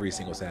podcast, every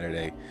single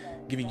Saturday,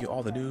 giving you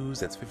all the news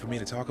that's fit for me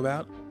to talk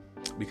about,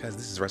 because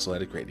this is Wrestle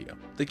Addict Radio,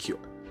 the cure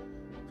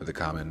for the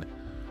common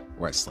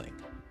wrestling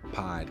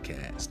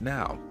podcast.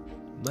 Now,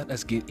 let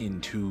us get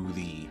into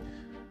the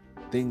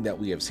thing that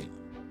we have seen.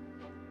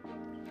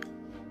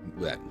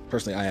 That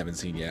personally I haven't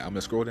seen yet. I'm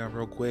gonna scroll down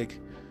real quick.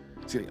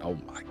 Oh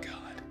my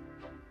god.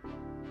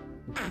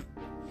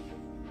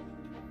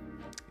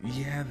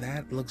 Yeah,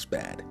 that looks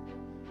bad.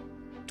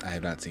 I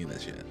have not seen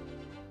this yet.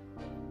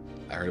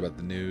 I heard about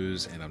the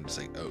news and I'm just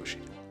like, oh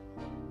shit.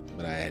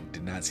 But I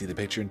did not see the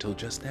picture until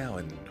just now,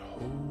 and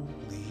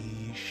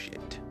holy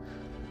shit.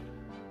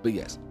 But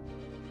yes,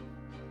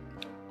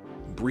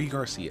 Brie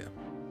Garcia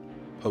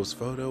posts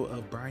photo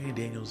of Bryan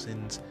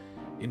Danielson's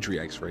injury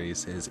x-ray,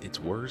 says it's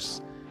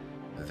worse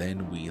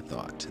than we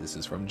thought. This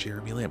is from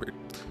Jeremy Lambert.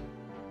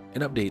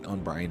 An update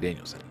on Bryan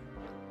Danielson.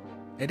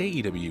 At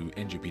AEW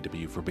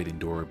NJPW Forbidden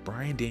Door,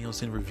 Bryan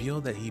Danielson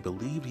revealed that he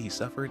believed he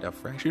suffered a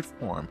fractured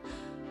forearm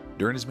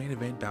during his main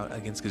event bout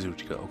against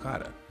Kazuchika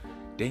Okada.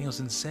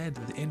 Danielson said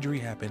that the injury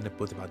happened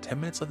with about 10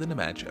 minutes left in the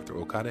match after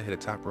Okada hit a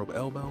top rope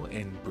elbow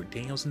and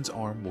Danielson's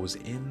arm was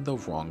in the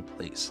wrong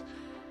place.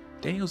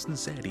 Danielson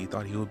said he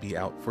thought he would be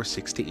out for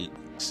 6 to 8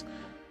 weeks.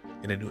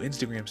 In a new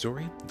Instagram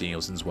story,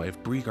 Danielson's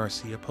wife Brie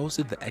Garcia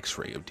posted the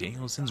x-ray of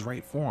Danielson's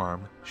right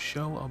forearm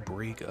show a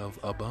break of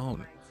a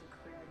bone.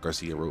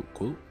 Garcia wrote,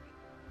 quote,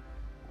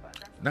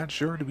 "Not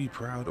sure to be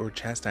proud or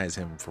chastise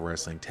him for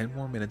wrestling 10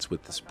 more minutes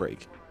with this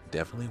break.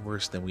 Definitely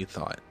worse than we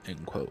thought,"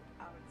 end quote.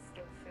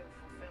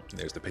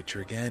 There's the picture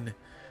again,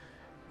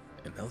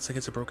 and that looks like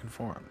it's a broken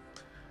forearm.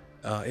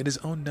 It is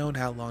unknown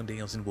how long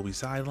Danielson will be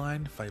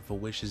sidelined. Fightful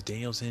wishes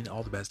Danielson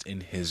all the best in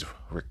his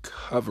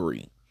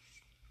recovery.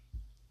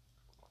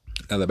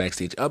 Now the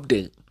backstage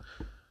update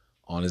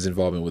on his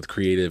involvement with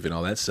creative and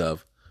all that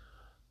stuff.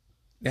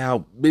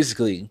 Now,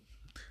 basically,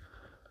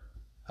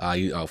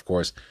 he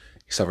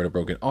suffered a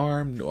broken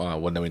arm.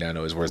 One that we now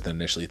know is worse than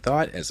initially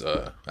thought, as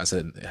I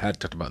said, had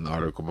talked about in the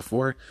article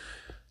before.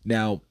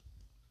 Now,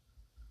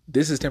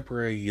 this has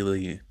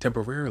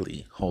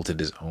temporarily halted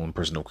his own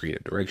personal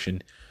creative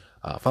direction.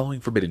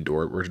 Following Forbidden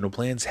Door, original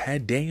plans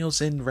had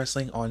Danielson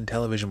wrestling on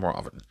television more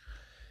often.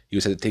 He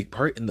was set to take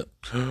part in the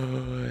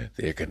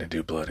they're gonna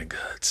do Blood and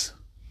Guts.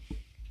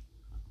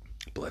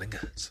 Blood and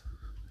Guts.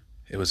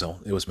 It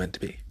was meant to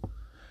be.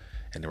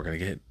 And then we're gonna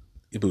get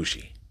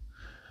Ibushi.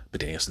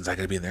 But Danielson's not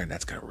gonna be in there, and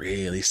that's gonna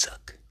really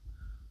suck.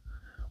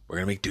 We're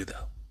gonna make do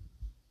though.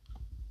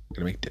 We're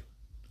gonna make do.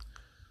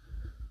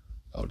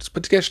 Oh, just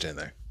put the Takeshita in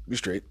there. Be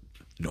straight.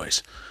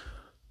 Nice.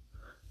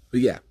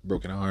 But yeah,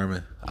 broken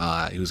arm.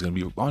 He was going to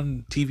be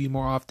on TV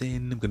more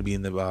often. Going to be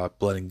in the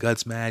Blood and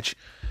Guts match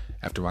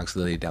after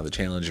Moxley laid down the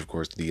challenge, of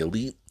course, to the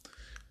Elite.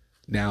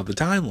 Now, the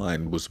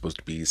timeline was supposed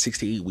to be 6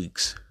 to 8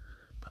 weeks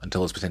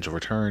until his potential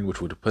return,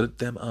 which would put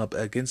them up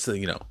against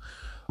the,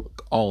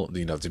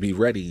 to be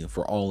ready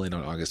for All In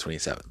on August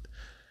 27th.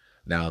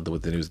 Now,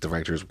 with the news the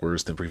director is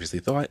worse than previously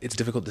thought, it's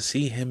difficult to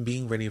see him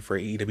being ready for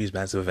AEW's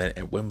massive event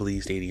at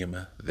Wembley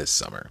Stadium this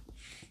summer.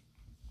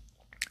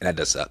 And that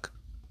does suck.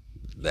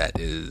 That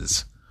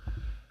is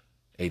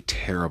a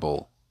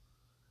terrible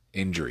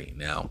injury.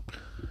 Now,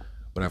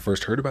 when I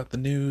first heard about the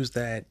news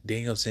that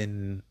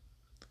Danielson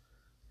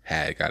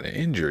had gotten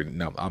injured,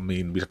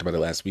 we talked about it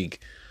last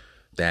week,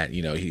 that,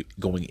 he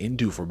going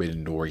into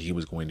Forbidden Door, he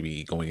was going to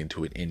be going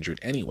into it injured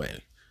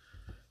anyway.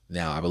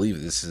 Now, I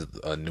believe this is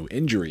a new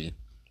injury,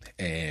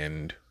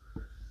 and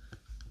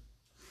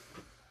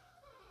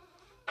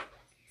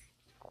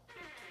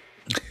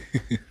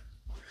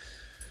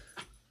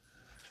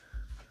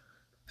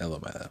hello,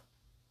 my love.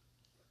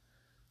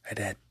 Hi,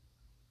 Dad.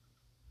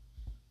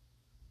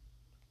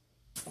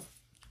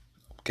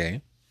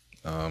 Okay.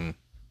 I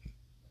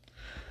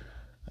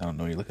don't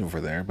know what you're looking for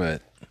there,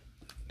 but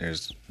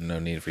there's no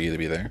need for you to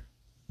be there.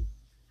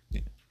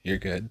 You're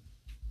good.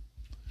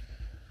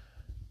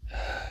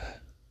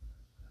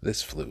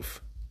 This floof.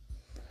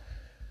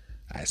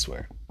 I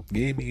swear.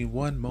 Give me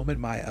one moment.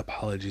 My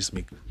apologies.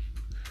 Let me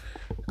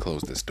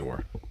close this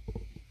door.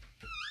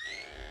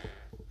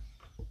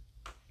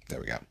 There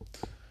we go.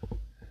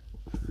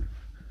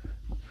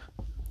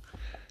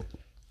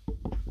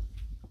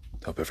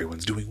 Hope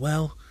everyone's doing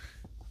well.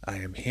 I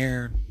am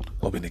here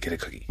hoping to get a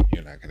cookie.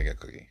 You're not going to get a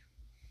cookie.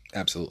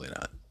 Absolutely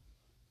not.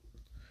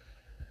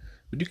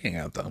 But you can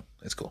hang out, though.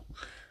 It's cool.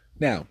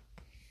 Now,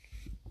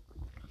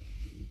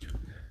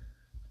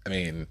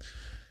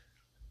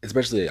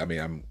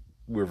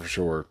 we're for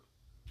sure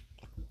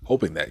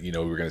hoping that, we're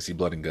going to see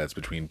Blood and Guts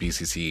between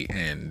BCC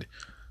and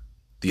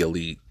the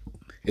Elite.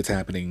 It's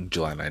happening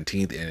July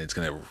 19th, and it's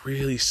going to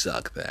really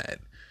suck that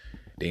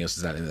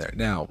Danielson's not in there.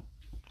 Now,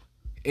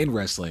 in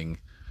wrestling,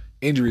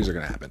 injuries are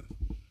going to happen.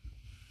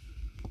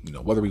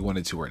 Whether we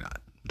wanted to or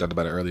not. We talked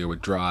about it earlier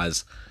with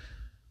Draws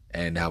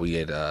and how he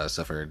had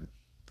suffered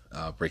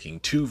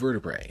breaking 2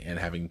 vertebrae and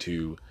having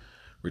to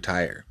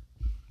retire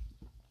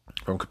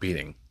from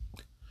competing.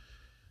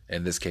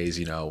 In this case,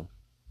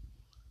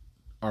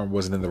 arm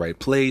wasn't in the right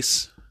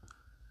place.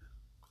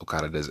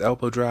 Okada does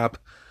elbow drop.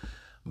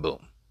 Boom.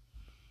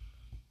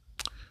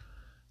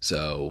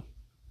 So,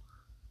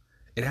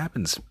 it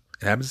happens.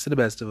 It happens to the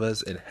best of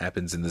us. It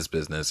happens in this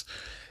business.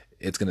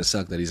 It's going to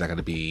suck that he's not going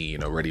to be,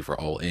 ready for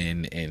All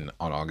In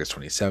on August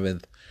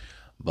 27th.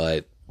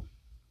 But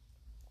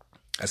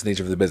that's the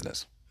nature of the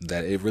business.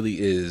 That it really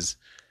is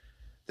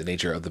the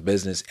nature of the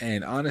business.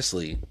 And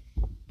honestly,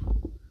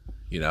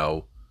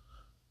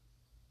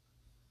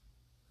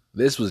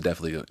 this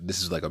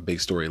is like a big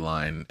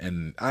storyline.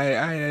 And I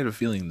had a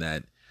feeling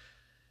that,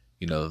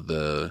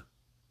 the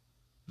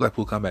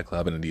Blackpool Combat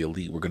Club and the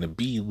Elite were going to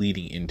be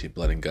leading into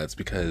Blood and Guts,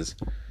 because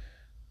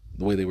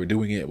the way they were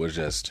doing it was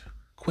just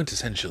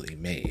quintessentially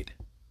made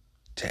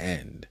to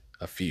end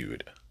a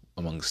feud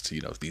amongst,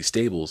 these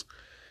stables.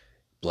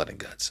 Blood and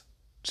Guts.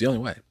 It's the only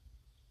way.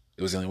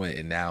 It was the only way.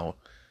 And now,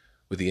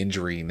 with the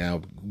injury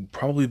now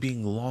probably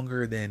being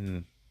longer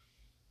than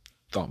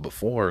thought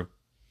before,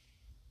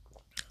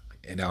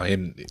 and now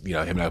him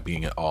not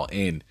being All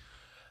In,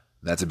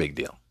 that's a big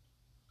deal.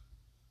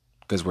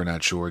 Because we're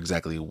not sure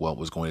exactly what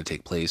was going to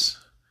take place.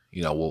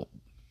 What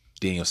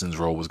Danielson's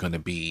role was going to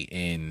be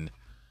in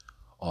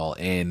All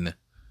In,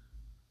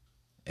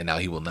 and now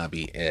he will not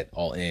be at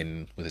All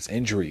In with his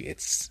injury.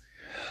 It's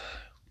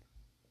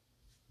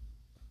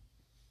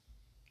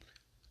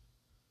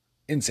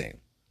insane.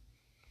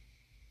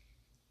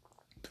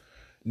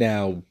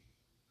 Now,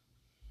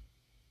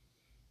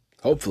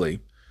 hopefully,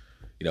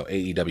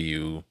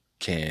 AEW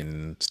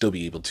can still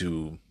be able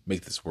to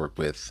make this work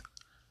with,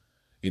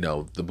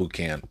 the boot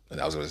camp.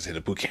 I was going to say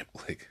the boot camp.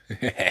 Like,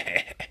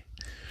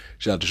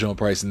 shout out to Sean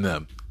Price and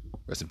them.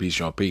 Rest in peace,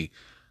 Sean P.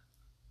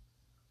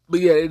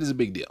 But yeah, it is a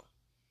big deal.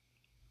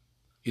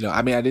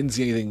 I didn't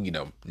see anything,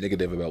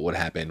 negative about what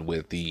happened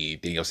with the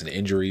Danielson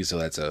injury, so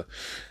that's a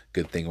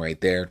good thing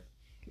right there.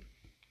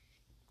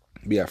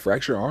 But yeah,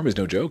 fractured arm is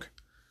no joke.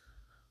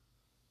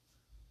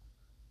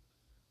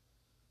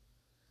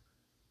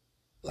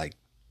 Like,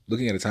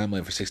 looking at a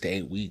timeline for 6 to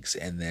 8 weeks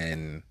and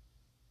then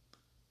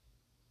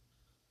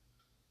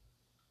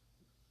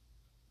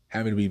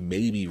having to be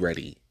maybe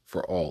ready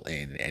for All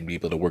In and be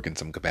able to work in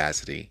some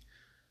capacity,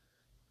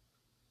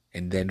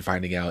 and then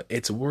finding out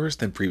it's worse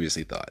than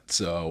previously thought.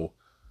 So,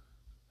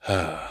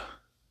 again,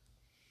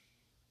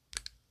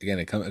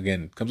 it comes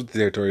with the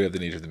territory of the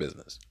nature of the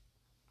business.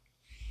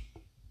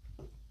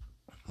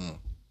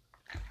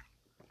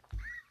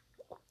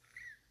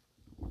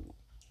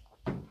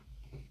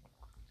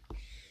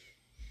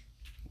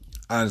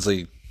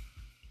 Honestly,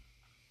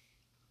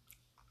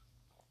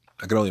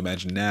 I can only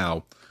imagine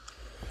now,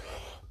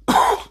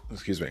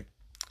 excuse me,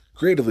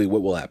 creatively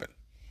what will happen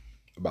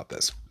about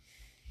this.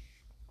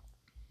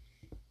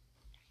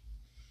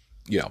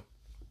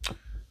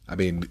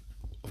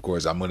 Of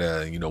course, I'm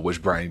going to, wish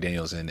Bryan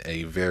Danielson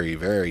a very,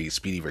 very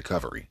speedy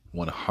recovery.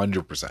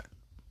 100%.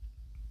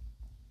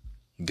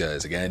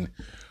 Because, again,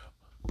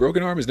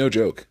 broken arm is no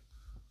joke.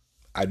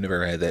 I've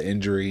never had that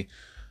injury.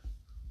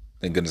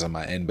 Thank goodness on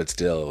my end, but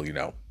still,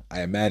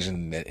 I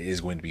imagine that it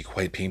is going to be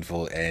quite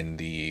painful, and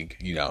I'm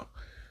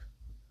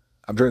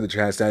sure the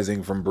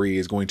chastising from Bree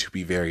is going to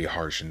be very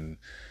harsh and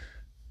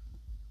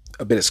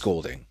a bit of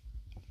scolding.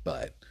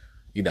 But,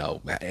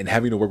 and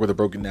having to work with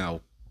working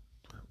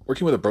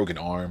with a broken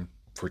arm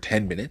for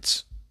 10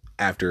 minutes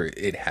after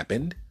it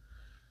happened.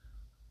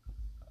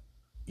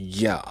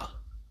 Yeah.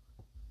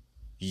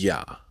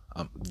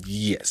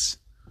 Yes.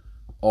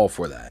 All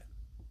for that.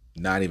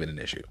 Not even an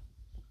issue.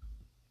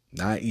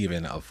 Not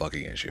even a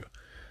fucking issue.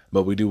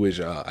 But I do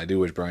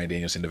wish Bryan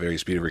Danielson a very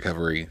speedy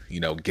recovery.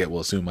 Get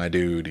well soon, my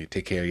dude.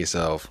 Take care of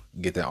yourself.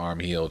 Get that arm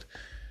healed.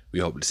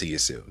 We hope to see you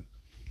soon.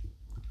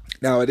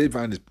 Now, I did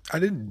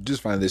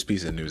just find this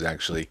piece of news,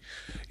 actually.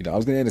 I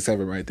was going to end the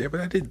segment right there,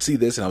 but I did see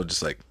this, and I was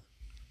just like,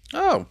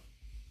 oh,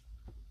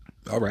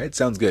 all right,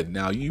 sounds good.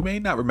 Now, you may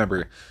not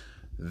remember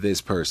this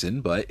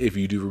person, but if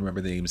you do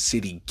remember the name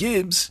Sadie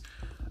Gibbs,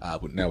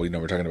 now we know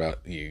we're talking about,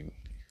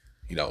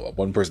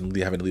 one person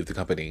having to leave the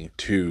company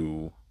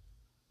to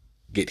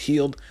get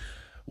healed.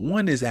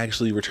 One is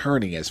actually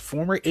returning, as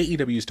former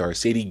AEW star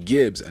Sadie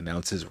Gibbs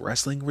announces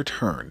wrestling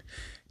return,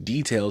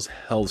 details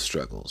health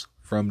struggles,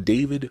 from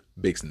David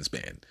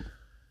Bixenspan.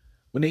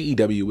 When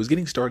AEW was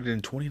getting started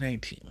in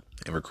 2019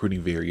 and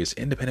recruiting various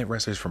independent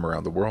wrestlers from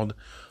around the world,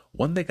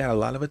 one that got a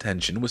lot of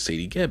attention was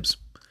Sadie Gibbs.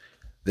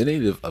 The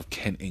native of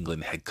Kent,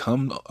 England, had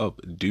come up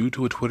due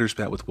to a Twitter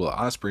spat with Will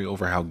Ospreay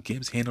over how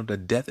Gibbs handled a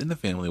death in the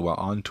family while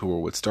on tour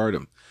with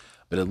Stardom,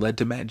 but it led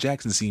to Matt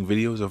Jackson seeing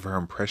videos of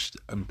her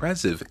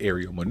impressive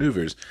aerial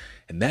maneuvers,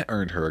 and that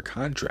earned her a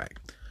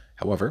contract.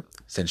 However,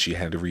 since she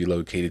had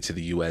relocated to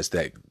the U.S.,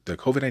 that the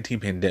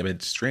COVID-19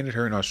 pandemic stranded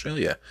her in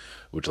Australia,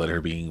 which led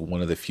her being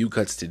one of the few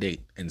cuts to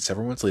date, and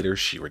several months later,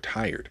 she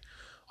retired.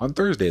 On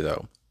Thursday,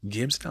 though,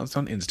 Gibbs announced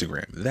on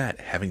Instagram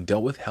that, having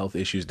dealt with health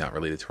issues not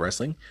related to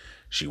wrestling,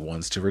 she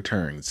wants to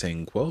return,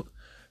 saying, quote,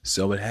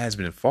 "So it has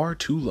been far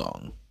too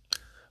long,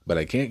 but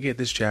I can't get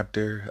this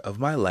chapter of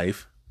my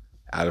life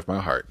out of my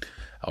heart.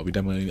 I'll be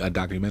doing a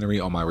documentary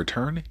on my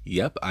return."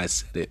 Yep, I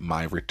said it,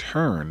 my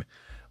return,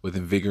 with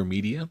Invigor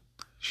Media.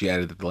 She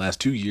added that the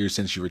last 2 years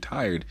since she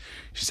retired,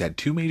 she's had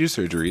 2 major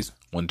surgeries,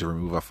 one to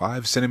remove a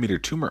 5-centimeter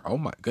tumor, oh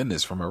my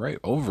goodness, from her right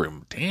ovary.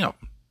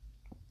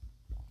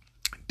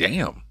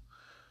 Damn.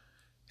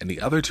 And the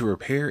other to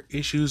repair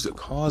issues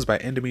caused by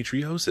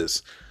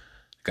endometriosis.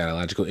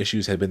 Gynecological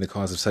issues had been the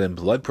cause of sudden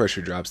blood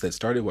pressure drops that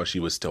started while she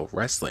was still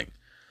wrestling.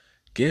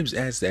 Gibbs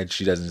adds that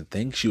she doesn't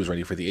think she was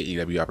ready for the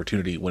AEW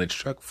opportunity when it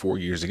struck 4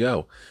 years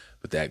ago,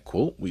 but that,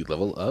 quote, "We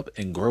level up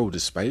and grow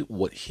despite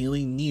what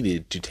healing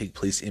needed to take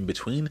place in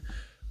between.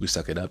 We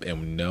suck it up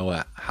and we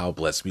know how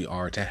blessed we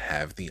are to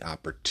have the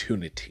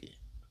opportunity."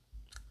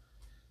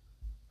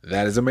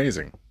 That is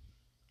amazing.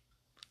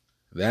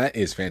 That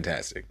is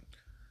fantastic.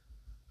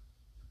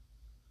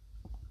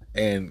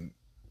 And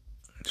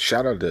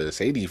shout out to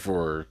Sadie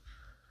for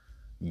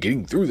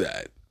getting through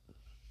that.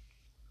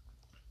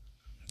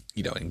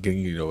 And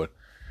getting,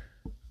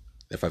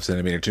 the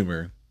 5-centimeter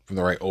tumor from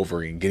the right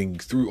ovary and getting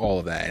through all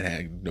of that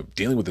and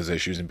dealing with those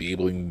issues and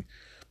being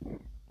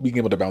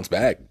able to bounce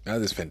back.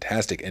 That is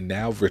fantastic. And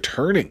now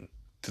returning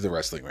to the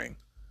wrestling ring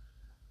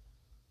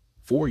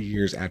 4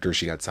 years after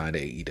she got signed to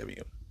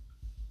AEW.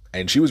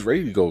 And she was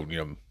ready to go,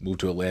 move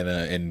to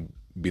Atlanta and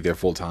be there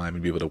full time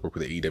and be able to work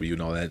with AEW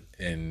and all that.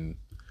 And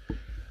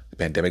the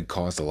pandemic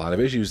caused a lot of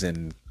issues,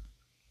 and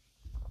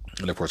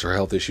of course her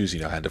health issues,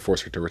 had to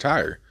force her to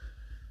retire.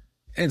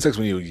 And it sucks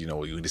when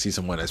you see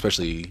someone,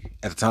 especially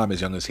at the time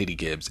as young as Sadie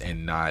Gibbs,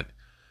 and not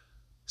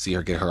see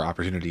her get her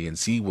opportunity and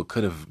see what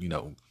could have,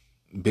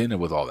 been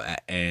with all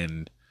that.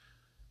 And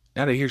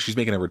now to hear she's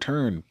making a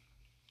return,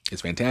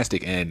 it's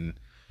fantastic. And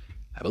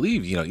I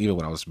believe, even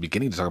when I was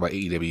beginning to talk about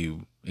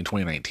AEW in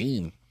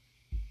 2019,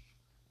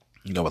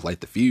 with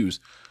Light the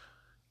Fuse,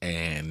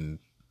 and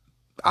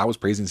I was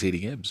praising Sadie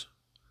Gibbs.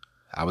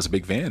 I was a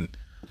big fan.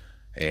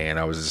 And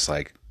I was just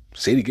like,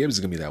 Sadie Gibbs is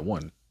going to be that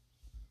one.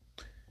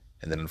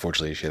 And then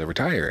unfortunately she had to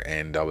retire.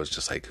 And I was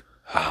just like,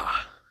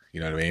 you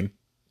know what I mean?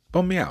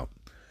 Bummed me out.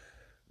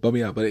 But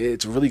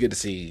it's really good to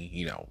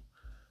see,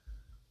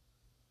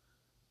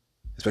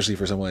 especially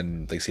for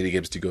someone like Sadie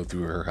Gibbs to go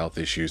through her health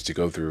issues, to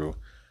go through,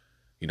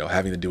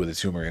 having to do with a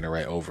tumor in her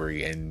right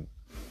ovary. And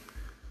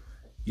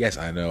yes,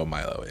 I know,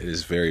 Milo, it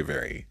is very,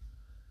 very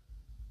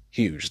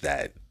huge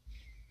that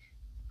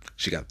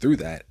she got through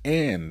that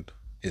and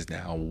is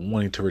now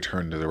wanting to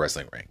return to the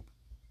wrestling ring.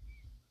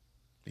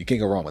 You can't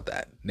go wrong with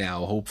that.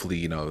 Now,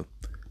 hopefully,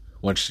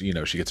 once, she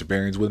gets her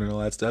bearings with her and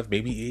all that stuff,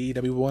 maybe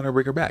AEW will want to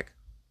bring her back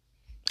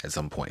at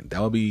some point.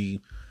 That would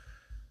be,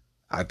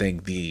 I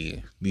think,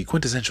 the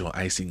quintessential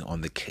icing on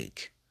the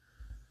cake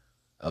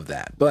of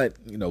that. But,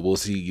 we'll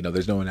see.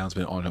 There's no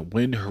announcement on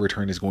when her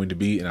return is going to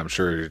be, and I'm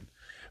sure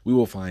we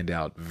will find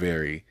out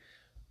very,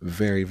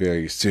 very,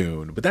 very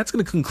soon. But that's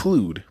going to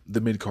conclude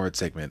the mid-card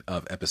segment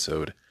of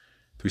episode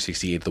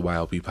 368 of the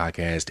YLP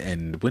podcast.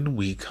 And when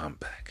we come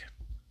back,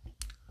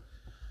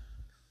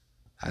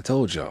 I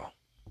told y'all,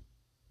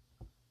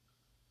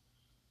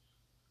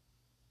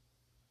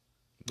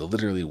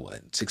 literally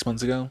 6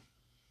 months ago?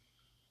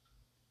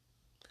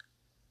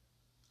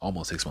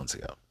 Almost 6 months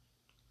ago.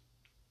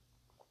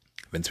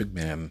 Vince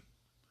McMahon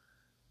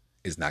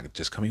is not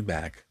just coming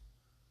back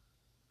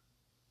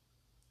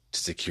to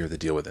secure the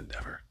deal with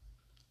Endeavor.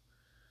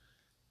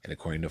 And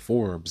according to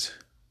Forbes,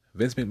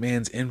 Vince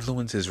McMahon's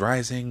influence is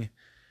rising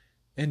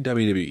and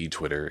WWE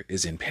Twitter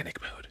is in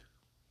panic mode.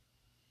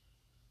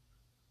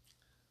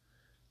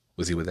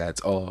 We'll see what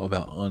that's all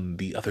about on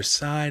the other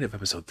side of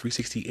episode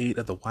 368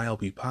 of the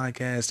YLP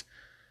podcast.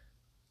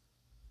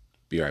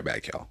 Be right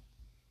back, y'all.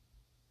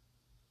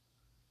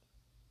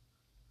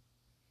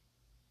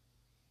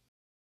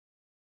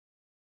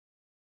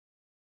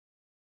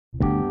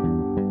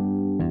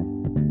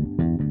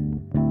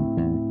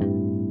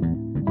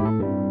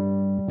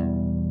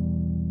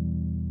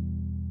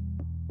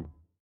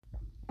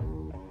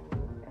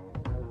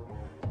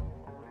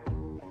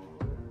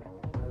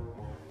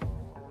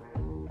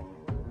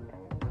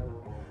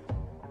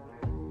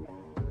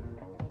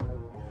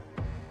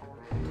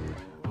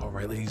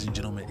 Ladies and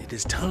gentlemen, it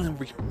is time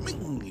for your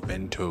main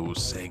evento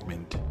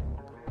segment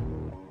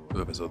of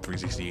episode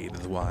 368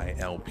 of the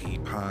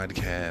YLP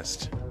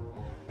podcast.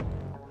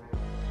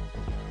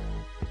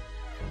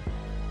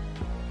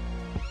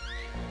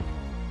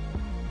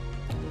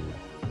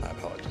 My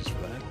apologies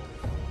for that.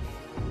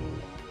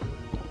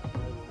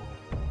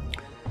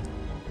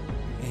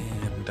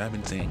 And I've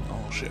been saying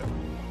all show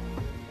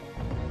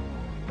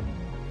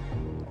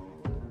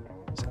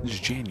since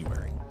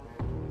January.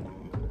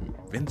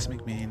 Vince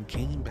McMahon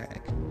came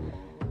back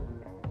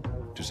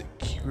to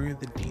secure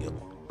the deal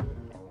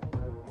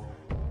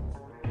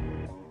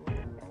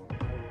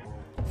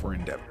for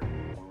Endeavor.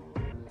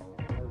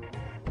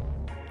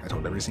 I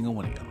told every single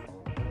one of y'all,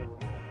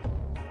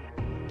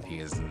 he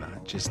is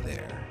not just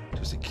there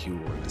to secure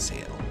the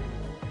sale.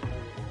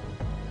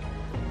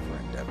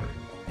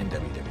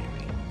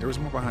 WWE. There was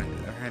more behind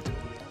it. There had to be.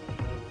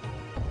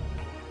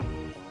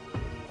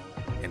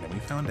 And then we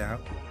found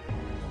out.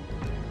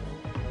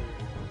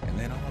 And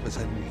then all of a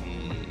sudden,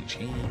 he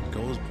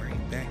goes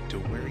right back to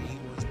where he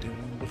was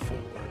doing before.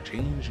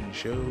 Change and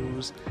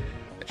shows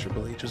that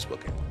Triple H was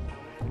booking.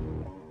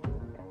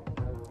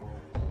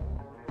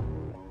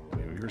 I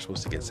mean, we were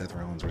supposed to get Seth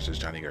Rollins versus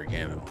Johnny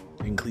Gargano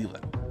in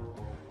Cleveland.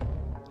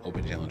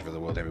 Open challenge for the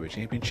World Heavyweight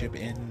Championship,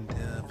 and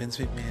Vince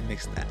McMahon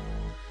nixed that.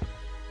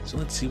 So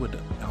let's see what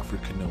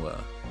Alfred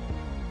Canoa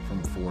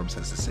from Forbes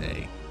has to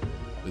say.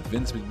 With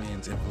Vince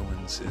McMahon's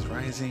influence is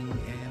rising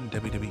and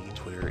WWE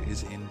Twitter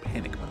is in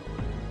panic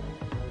mode.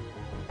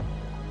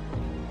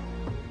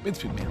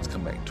 Vince McMahon's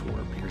comeback tour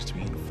appears to be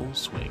in full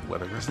swing,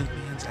 whether wrestling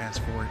fans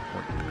ask for it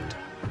or not.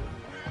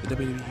 The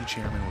WWE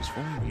chairman was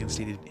fully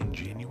reinstated in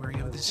January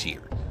of this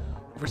year,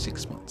 over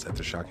 6 months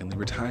after shockingly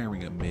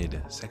retiring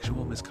amid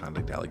sexual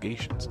misconduct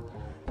allegations.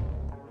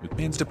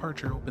 McMahon's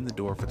departure opened the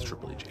door for the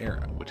Triple H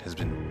era, which has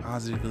been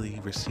positively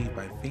received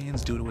by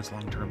fans due to its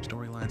long-term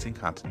storylines and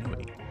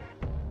continuity.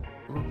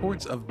 The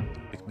reports of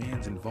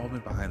McMahon's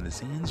involvement behind the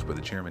scenes, where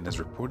the chairman has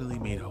reportedly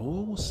made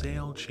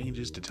wholesale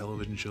changes to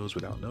television shows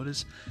without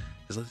notice,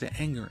 has led to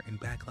anger and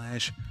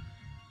backlash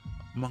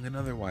among an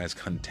otherwise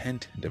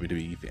content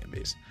WWE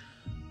fanbase,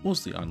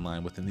 mostly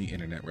online within the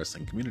internet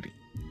wrestling community.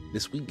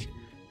 This week,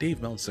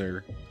 Dave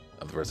Meltzer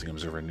of the Wrestling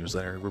Observer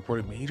newsletter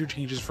reported major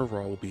changes for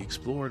Raw will be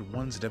explored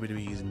once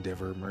WWE's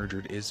Endeavor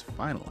merger is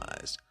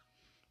finalized.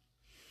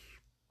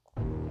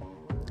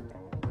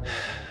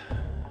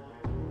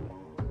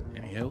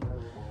 Anyhow,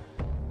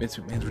 Vince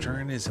McMahon's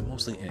return is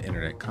mostly an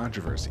internet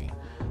controversy.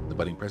 The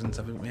budding presence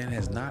of McMahon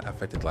has not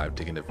affected live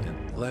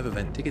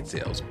event ticket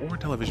sales or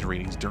television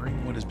ratings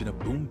during what has been a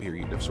boom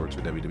period of sorts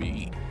for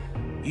WWE.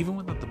 Even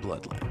without the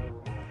bloodline,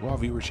 Raw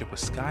viewership was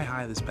sky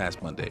high this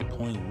past Monday,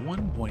 pulling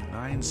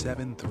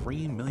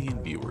 1.973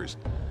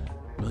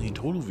 million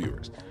total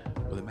viewers,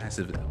 with a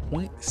massive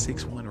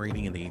 0.61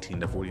 rating in the 18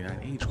 to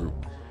 49 age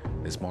group.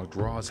 This marked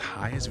Raw's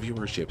highest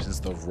viewership since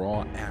the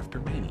Raw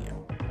after Mania.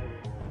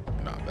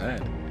 Not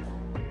bad.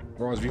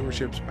 Raw's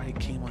viewership spike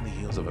came on the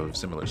heels of a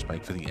similar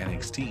spike for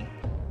NXT,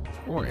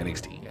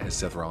 as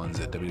Seth Rollins'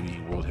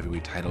 WWE World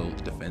Heavyweight title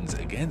defense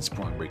against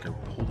Braun Breaker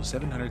pulled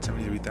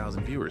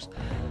 773,000 viewers,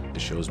 the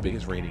show's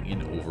biggest rating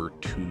in over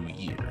 2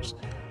 years.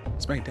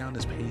 SmackDown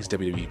has paced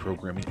WWE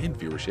programming in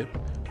viewership.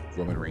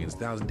 Roman Reigns'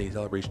 1,000-day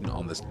celebration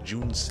on the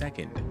June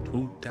 2nd,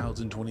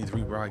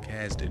 2023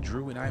 broadcast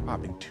drew an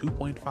eye-popping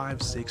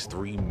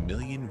 2.563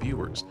 million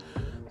viewers,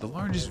 the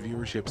largest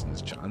viewership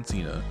since John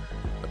Cena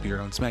appeared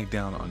on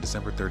SmackDown on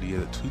December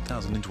 30th,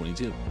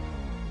 2022.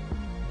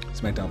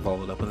 SmackDown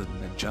followed up with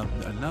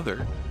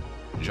another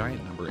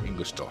giant number,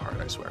 English still hard,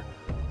 I swear,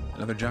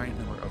 another giant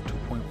number of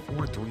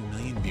 2.43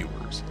 million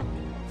viewers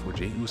for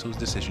Jey Uso's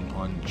decision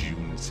on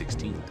June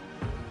 16th.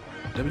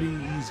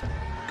 WWE's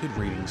good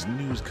ratings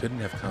news couldn't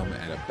have come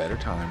at a better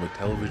time with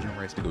television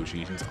rights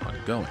negotiations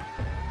ongoing.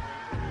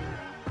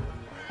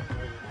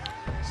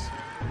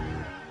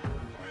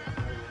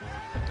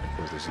 Of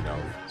course, as you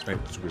know,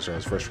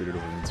 Superstars frustrated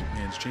over Vince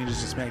McMahon's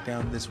changes to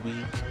SmackDown this week.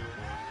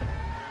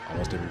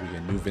 Almost every week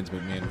a new Vince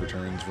McMahon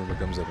returns rumor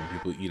comes up and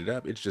people eat it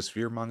up. It's just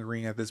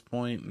fear-mongering at this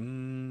point.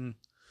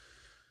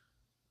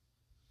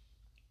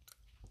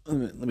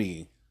 Let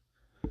me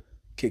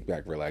kick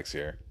back, relax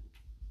here,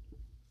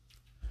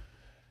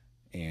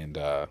 and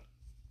give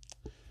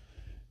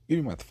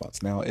you my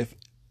thoughts. Now, if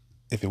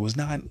it was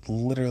not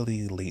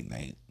literally late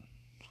night,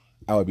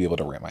 I would be able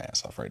to rant my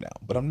ass off right now.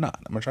 But I'm not.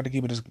 I'm going to try to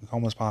keep it as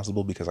calm as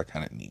possible because I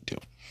kind of need to.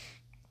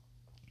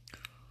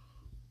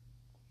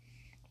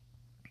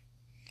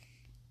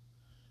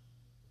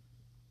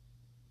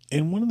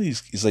 In one of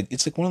these,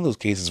 it's like one of those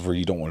cases where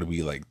you don't want to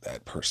be like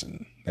that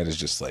person that is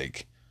just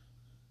like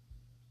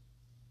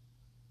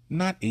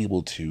not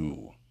able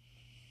to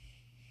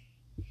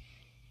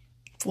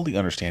fully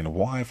understand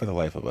why, for the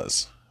life of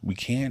us, we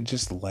can't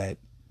just let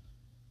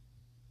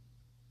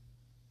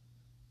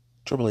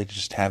Triple H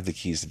just have the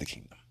keys to the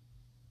kingdom.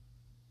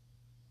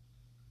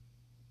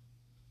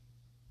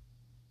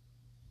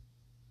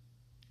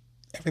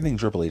 Everything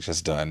Triple H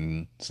has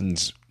done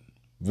since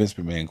Vince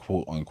McMahon,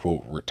 quote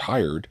unquote,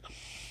 retired,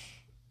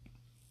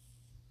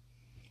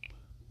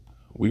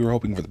 we were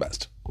hoping for the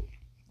best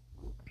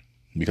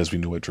because we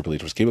knew what Triple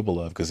H was capable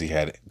of because we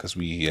had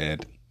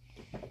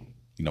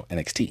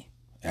NXT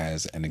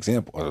as an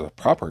example, or a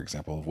proper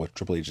example of what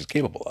Triple H is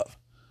capable of.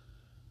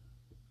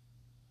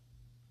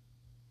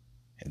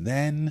 And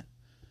then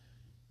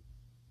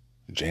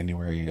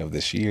January of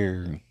this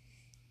year,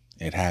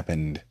 it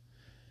happened,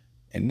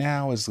 and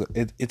now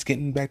it's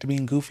getting back to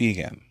being goofy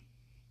again.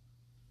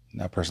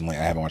 Now, personally,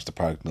 I haven't watched the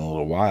product in a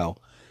little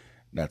while.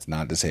 That's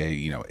not to say,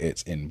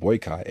 it's in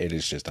boycott. It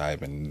is just I've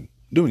been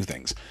doing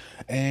things.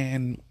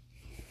 And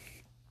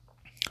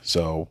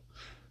so,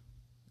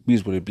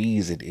 bees what it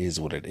bees, it is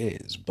what it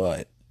is.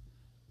 But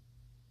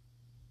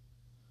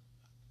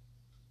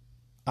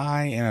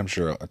and I'm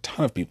sure a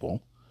ton of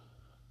people,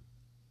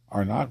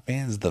 are not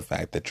fans of the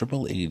fact that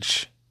Triple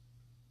H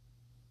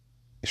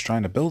is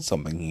trying to build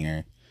something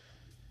here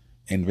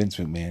And Vince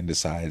McMahon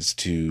decides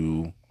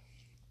to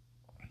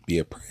be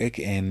a prick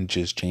and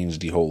just change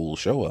the whole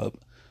show up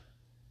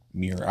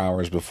mere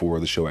hours before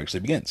the show actually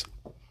begins.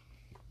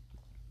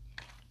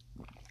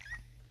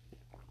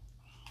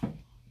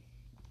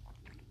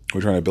 Are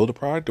we trying to build a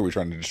product, or are we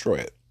trying to destroy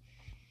it?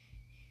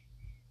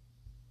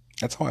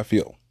 That's how I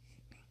feel.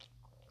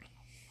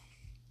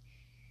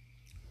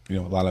 A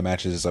lot of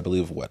matches, I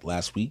believe,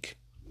 last week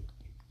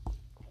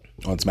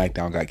on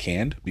SmackDown got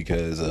canned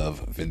because of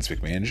Vince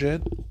McMahon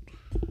shit.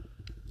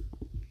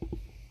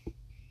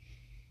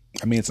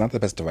 I mean, it's not the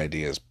best of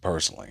ideas,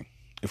 personally,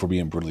 if we're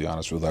being brutally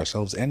honest with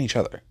ourselves and each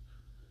other.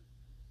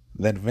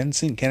 That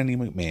Vincent Kennedy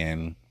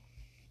McMahon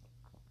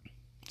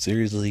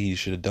seriously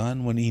should have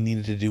done what he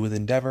needed to do with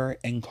Endeavor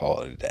and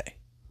call it a day.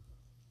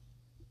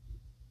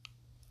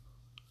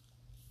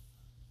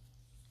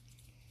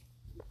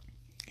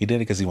 He did it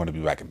because he wanted to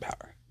be back in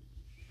power.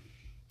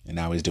 And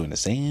now he's doing the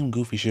same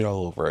goofy shit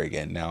all over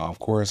again. Now, of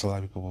course, a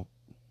lot of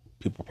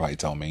people probably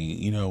tell me,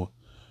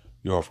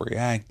 you're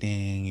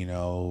overreacting,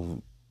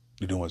 you're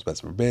doing what's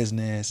best for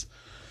business.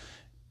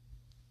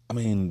 I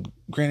mean,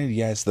 granted,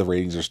 yes, the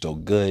ratings are still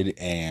good,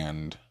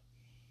 and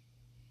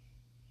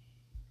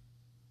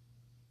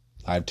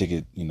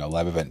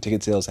live event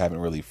ticket sales haven't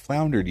really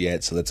floundered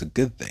yet, so that's a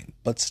good thing.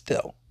 But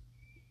still,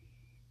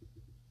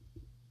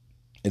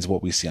 it's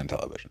what we see on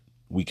television,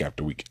 week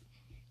after week.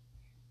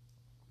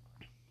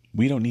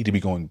 We don't need to be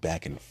going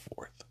back and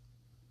forth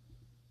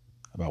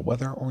about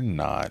whether or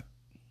not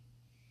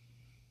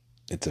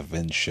it's a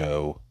Vince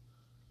show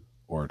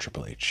or a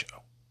Triple H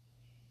show.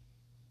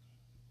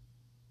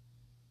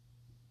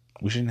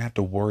 We shouldn't have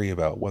to worry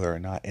about whether or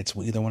not it's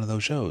either one of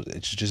those shows.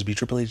 It should just be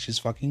Triple H's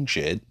fucking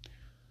shit.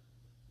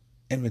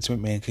 And Vince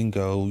McMahon can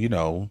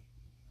go,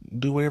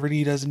 do whatever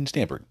he does in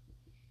Stanford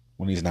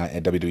when he's not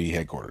at WWE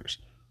headquarters.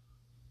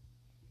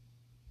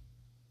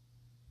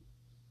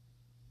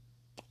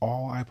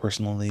 All I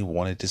personally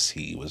wanted to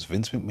see was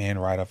Vince McMahon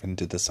ride off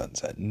into the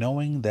sunset,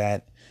 knowing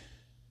that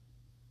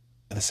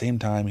at the same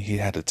time he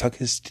had to tuck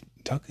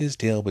his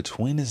tail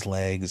between his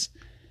legs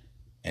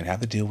and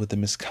have to deal with the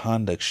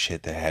misconduct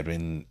shit that had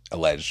been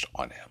alleged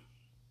on him.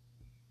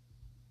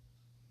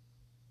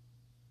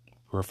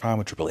 We were fine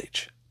with Triple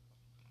H.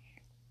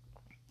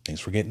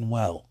 Things were getting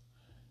well.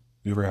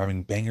 We were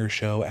having banger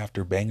show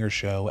after banger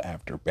show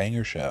after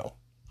banger show.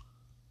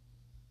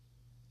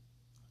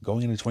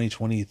 Going into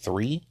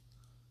 2023,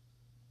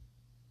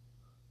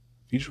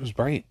 future was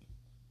bright.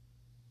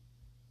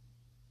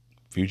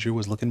 Future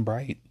was looking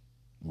bright.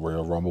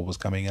 Royal Rumble was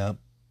coming up.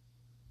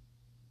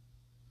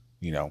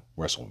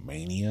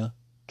 WrestleMania.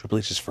 Triple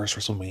H's first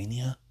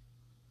WrestleMania.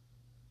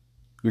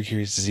 We were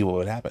curious to see what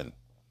would happen.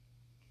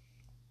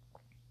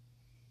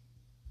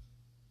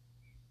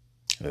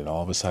 And then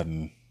all of a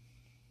sudden,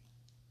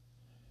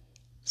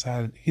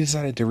 he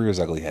decided to rear his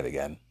ugly head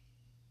again.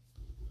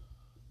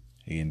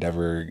 The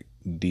Endeavor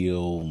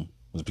deal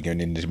was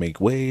beginning to make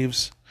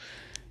waves,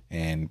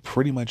 and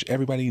pretty much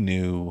everybody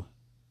knew,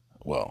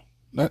 well,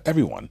 not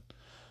everyone,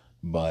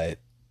 but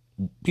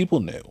people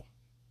knew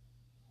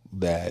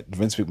that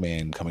Vince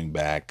McMahon coming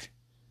back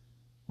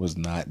was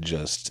not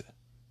just,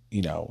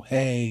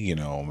 hey, I'm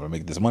going to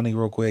make this money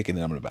real quick and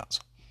then I'm going to bounce.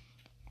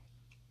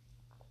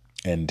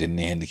 And didn't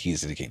hand the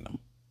keys to the kingdom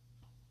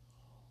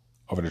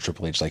over to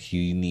Triple H like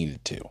he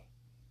needed to.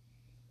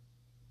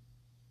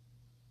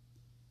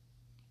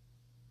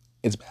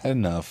 It's bad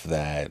enough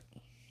that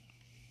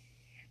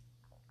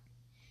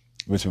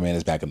Vince McMahon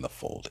is back in the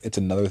fold. It's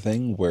another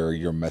thing where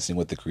you're messing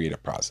with the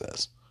creative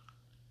process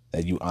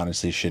that you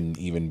honestly shouldn't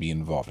even be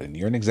involved in.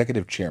 You're an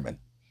executive chairman.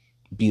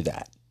 Be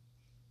that.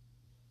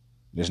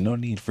 There's no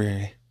need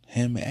for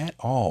him at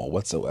all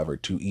whatsoever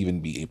to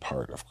even be a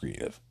part of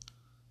creative.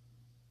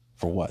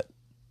 For what?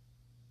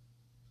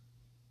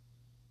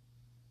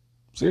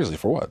 Seriously,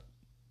 for what?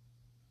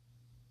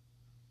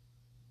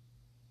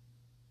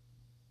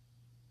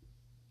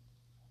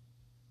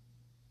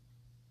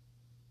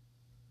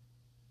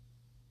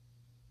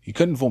 You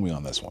couldn't fool me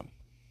on this one.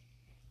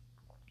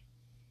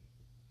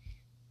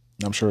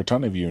 I'm sure a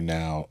ton of you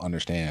now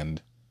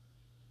understand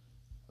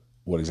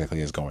what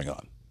exactly is going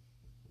on.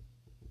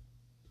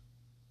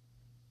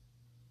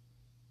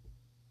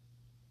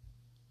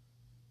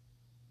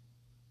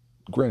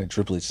 Granted,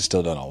 Triple H has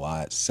still done a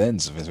lot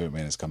since Vince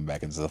McMahon has come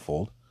back into the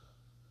fold.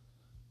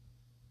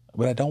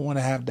 But I don't want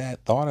to have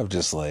that thought of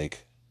just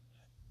like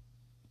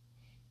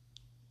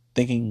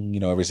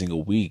thinking, every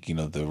single week,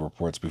 the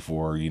reports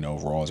before,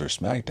 Raws or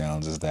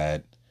SmackDowns is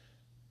that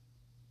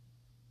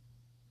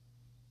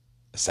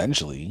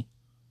essentially,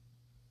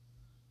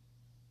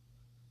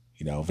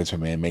 Vince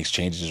McMahon makes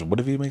changes.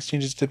 What if he makes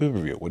changes to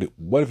pay-per-view?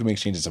 What if he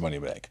makes changes to Money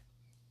in the Bank?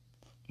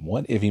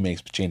 What if he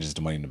makes changes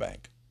to Money in the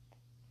Bank?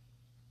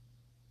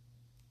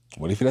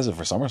 What if he does it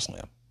for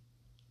SummerSlam?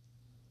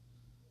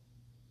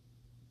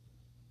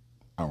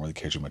 I don't really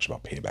care too much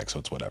about Payback, so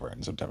it's whatever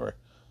in September.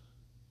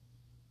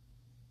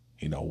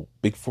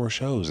 Big 4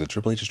 shows that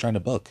Triple H is trying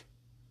to book.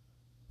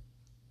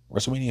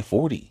 WrestleMania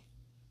 40.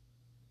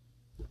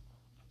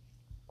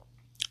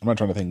 I'm not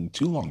trying to think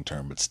too long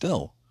term, but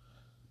still.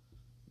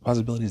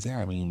 Possibilities there.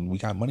 I mean, we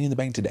got Money in the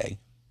Bank today,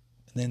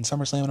 and then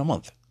SummerSlam in a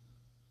month.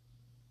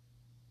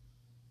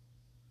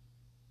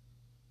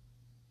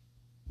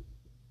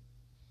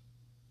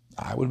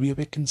 I would be a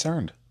bit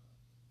concerned,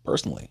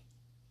 personally.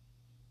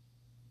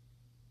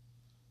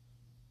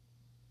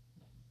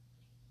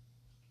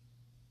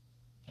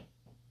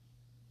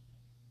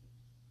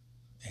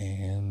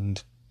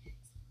 And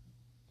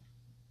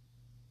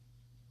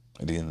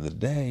at the end of the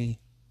day,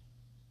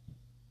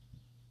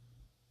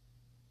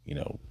 you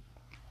know,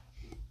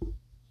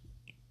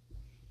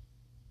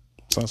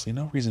 there's honestly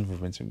no reason for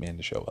Vince McMahon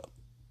to show up.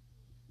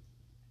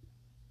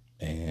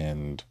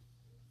 And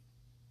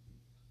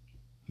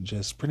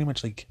just pretty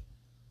much like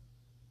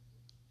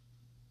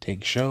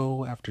take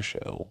show after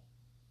show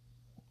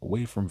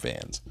away from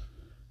fans,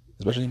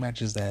 especially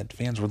matches that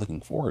fans were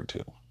looking forward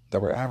to,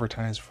 that were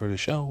advertised for the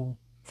show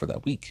for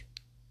that week.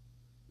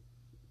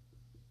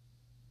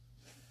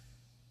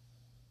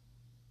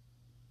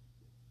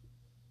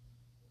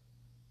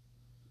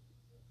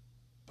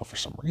 But for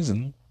some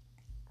reason,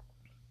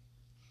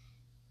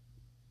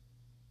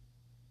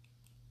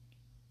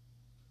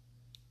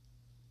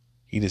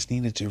 he just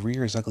needed to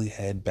rear his ugly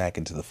head back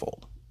into the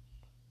fold.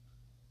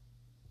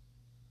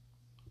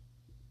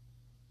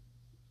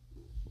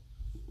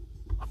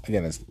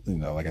 Again, it's,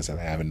 like I said,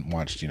 I haven't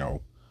watched, Raw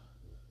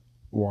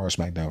or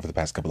SmackDown for the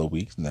past couple of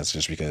weeks, and that's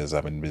just because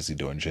I've been busy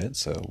doing shit,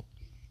 so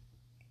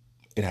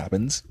it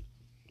happens.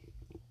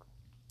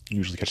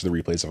 Usually catch the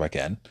replays if I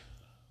can.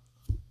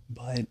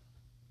 But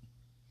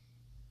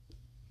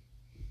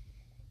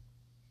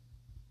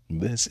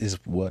this is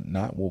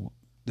not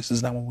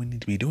what we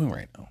need to be doing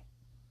right now.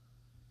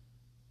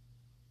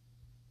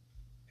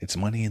 It's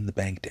Money in the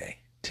Bank day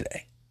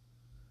today.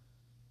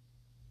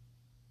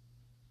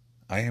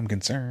 I am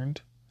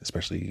concerned,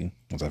 especially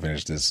once I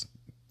finish this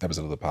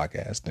episode of the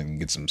podcast and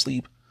get some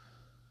sleep.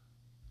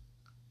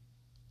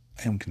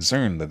 I am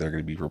concerned that there are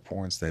going to be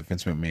reports that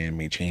Vince McMahon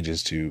made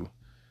changes to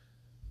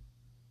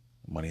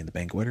Money in the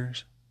Bank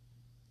winners.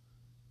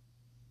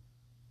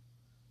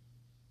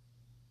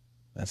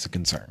 That's a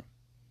concern.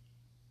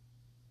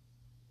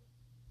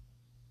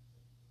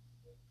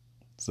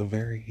 It's a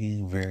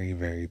very, very,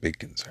 very big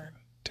concern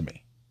to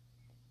me.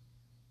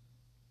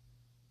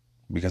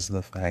 Because of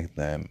the fact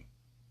that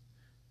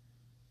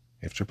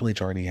if Triple H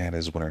already had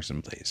his winners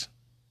in place,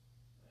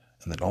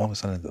 and then all of a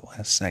sudden at the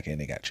last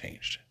second it got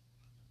changed,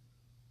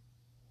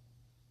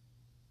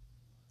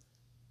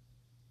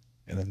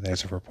 and then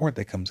there's a report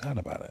that comes out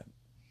about it,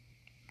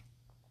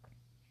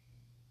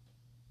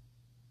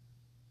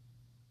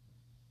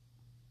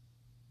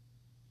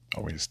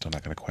 are we still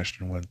not going to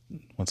question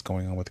what's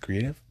going on with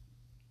creative?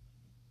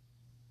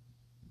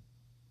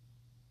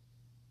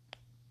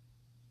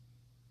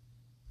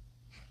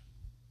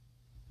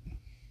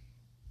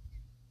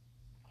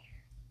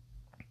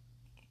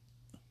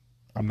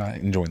 I'm not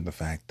enjoying the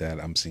fact that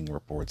I'm seeing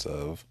reports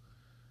of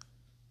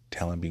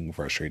talent being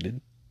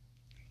frustrated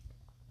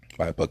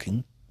by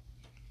booking.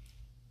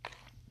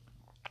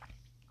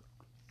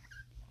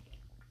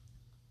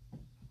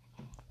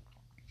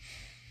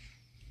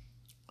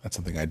 That's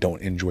something I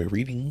don't enjoy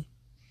reading.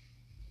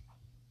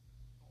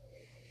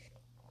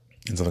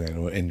 And something I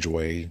don't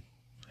enjoy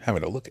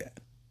having to look at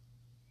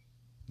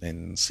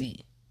and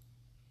see.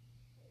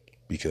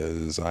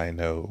 Because I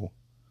know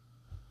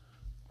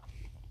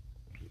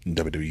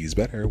WWE is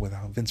better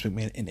without Vince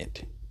McMahon in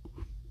it.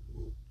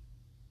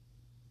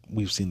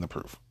 We've seen the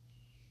proof.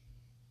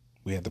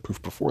 We had the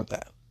proof before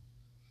that,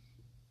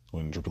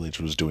 when Triple H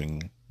was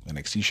doing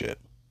NXT shit.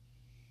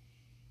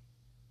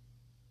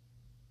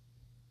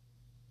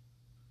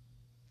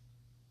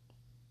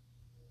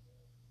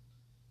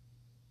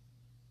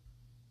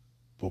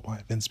 But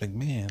why Vince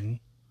McMahon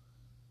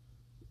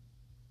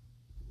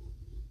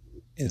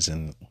is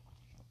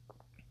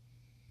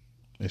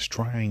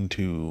trying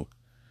to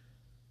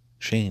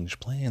change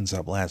plans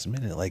up last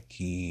minute,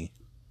 it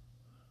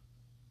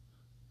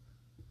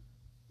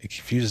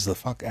confuses the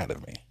fuck out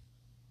of me.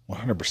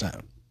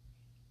 100%.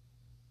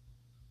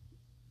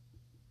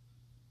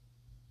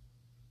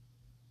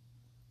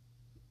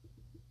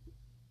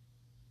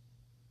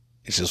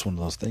 It's just one of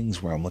those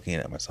things where I'm looking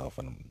at myself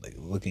and I'm like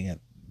looking at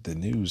the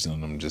news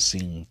and I'm just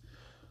seeing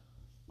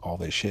all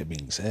this shit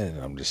being said,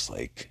 and I'm just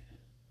like,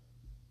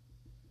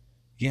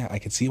 yeah, I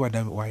can see why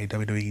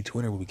WWE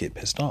Twitter would get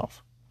pissed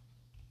off.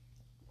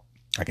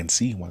 I can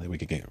see why they would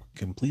get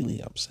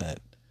completely upset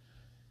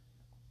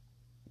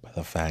by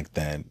the fact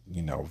that,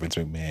 Vince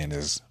McMahon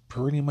is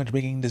pretty much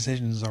making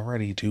decisions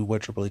already to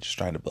what Triple H is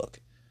trying to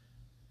book.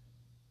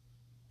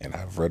 And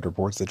I've read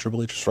reports that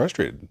Triple H is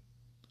frustrated.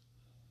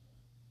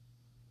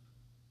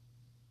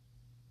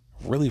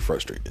 Really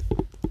frustrated.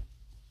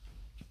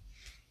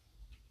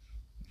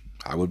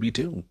 I would be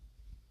too.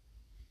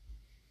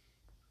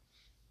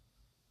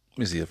 Let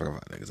me see if I can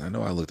find it, because I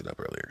know I looked it up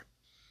earlier.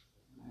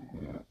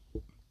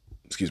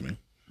 Excuse me.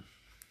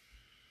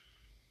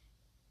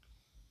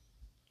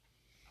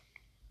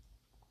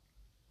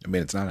 I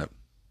mean, it's not a... Let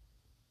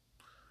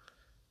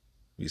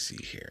me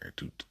see here.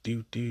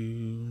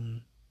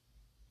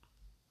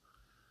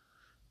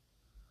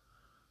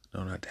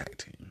 No, not tag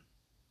team.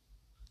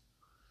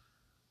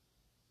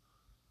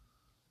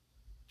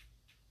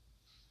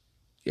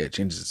 Yeah, it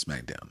changes to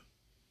SmackDown.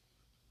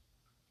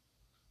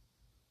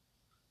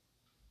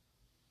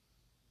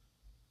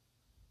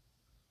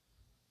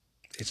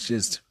 It's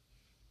just...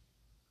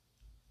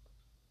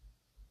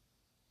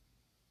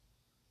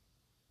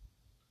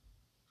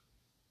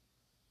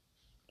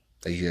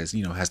 that he has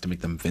to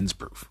make them Vince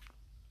proof.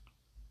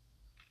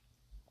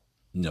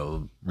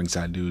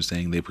 Ringside News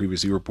saying they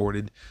previously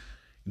reported,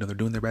 they're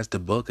doing their best to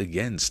book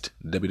against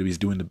WWE's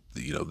doing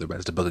their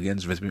best to book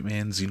against Vince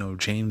McMahon's,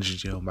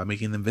 change, by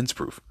making them Vince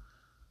proof.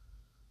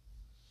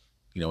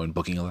 And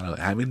booking a lot of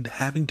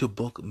having to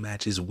book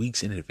matches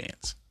weeks in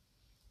advance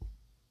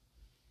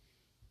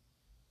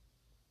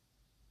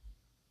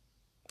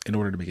in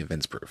order to make it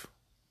Vince proof.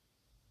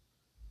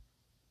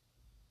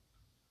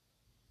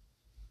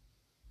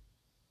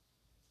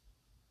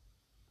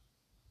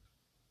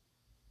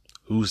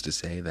 Who's to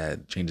say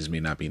that changes may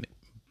not be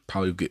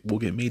will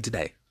get made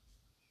today?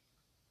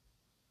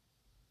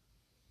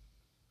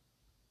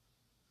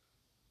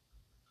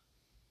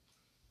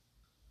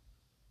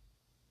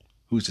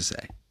 Who's to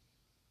say?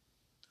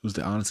 Who's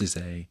to honestly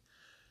say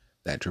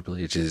that Triple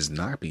H is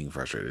not being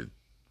frustrated?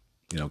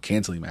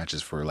 Canceling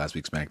matches for last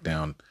week's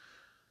SmackDown,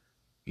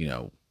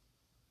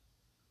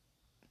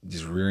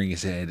 just rearing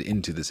his head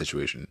into the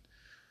situation.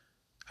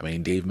 I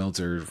mean, Dave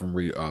Meltzer from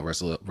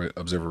Wrestle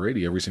Observer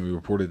Radio recently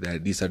reported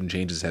that these sudden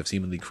changes have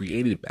seemingly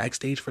created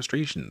backstage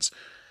frustrations,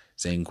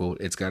 saying, quote,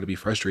 "It's got to be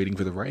frustrating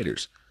for the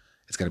writers.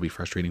 It's got to be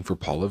frustrating for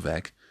Paul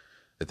Levesque.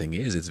 The thing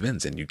is, it's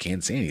Vince, and you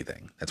can't say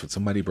anything." That's what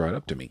somebody brought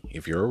up to me.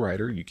 If you're a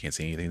writer, you can't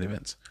say anything to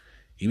Vince.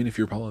 Even if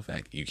you're Paul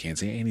Levesque, you can't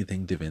say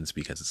anything to Vince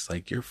because it's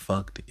like you're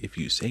fucked if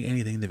you say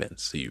anything to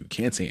Vince, so you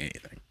can't say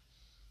anything.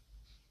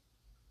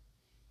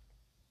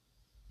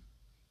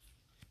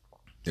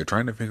 They're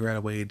trying to figure out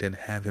a way to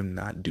have him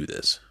not do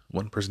this.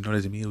 One person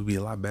noticed to me it would be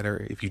a lot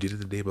better if you did it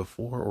the day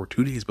before or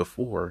 2 days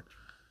before,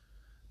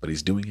 but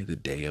he's doing it the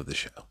day of the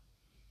show.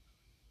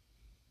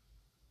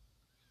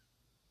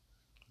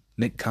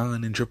 Nick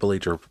Khan and Triple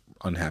H are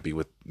unhappy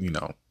with,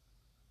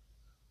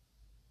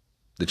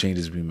 the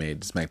changes we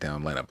made to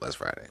SmackDown lineup last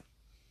Friday.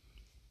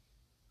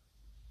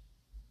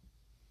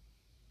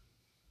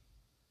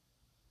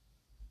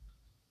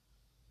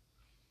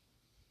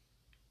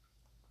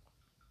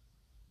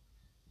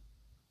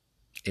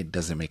 It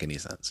doesn't make any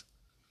sense.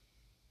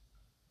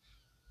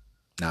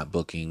 Not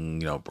booking,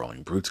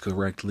 Brawling Brutes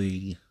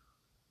correctly.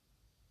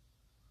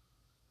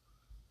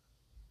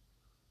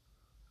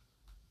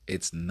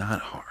 It's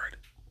not hard.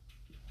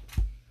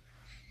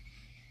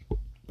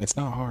 It's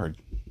not hard.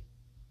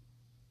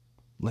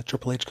 Let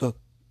Triple H cook.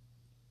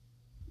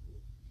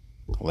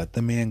 Let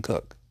the man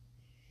cook.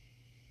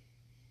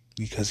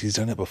 Because he's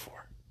done it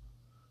before.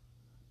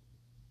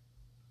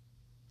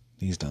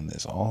 He's done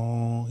this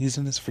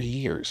for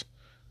years.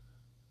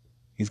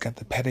 He's got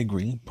the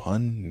pedigree,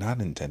 pun not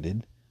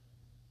intended,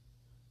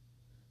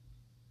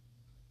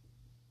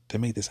 to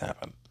make this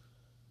happen.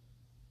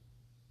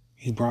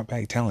 He brought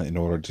back talent in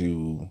order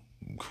to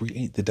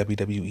create the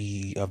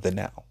WWE of the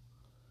now.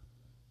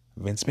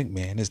 Vince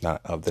McMahon is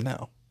not of the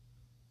now.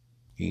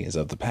 He is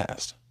of the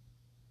past.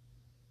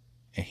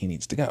 And he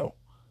needs to go.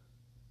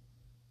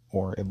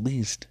 Or at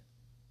least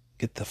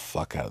get the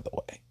fuck out of the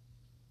way.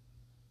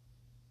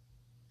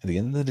 At the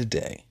end of the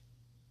day,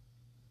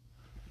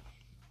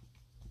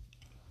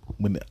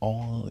 when it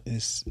all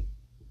is,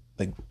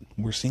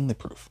 we're seeing the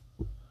proof.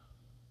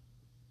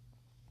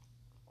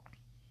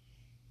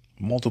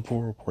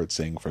 Multiple reports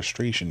saying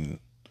frustration,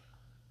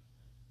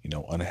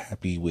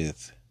 unhappy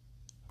with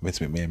Vince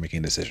McMahon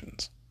making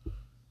decisions.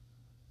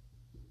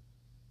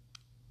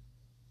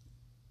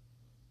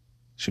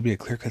 Should be a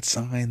clear-cut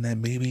sign that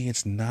maybe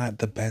it's not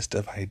the best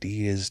of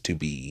ideas to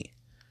be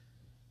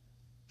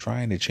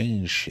trying to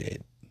change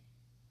shit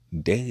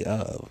day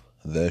of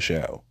the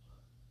show.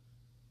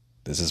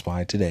 This is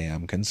why today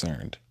I'm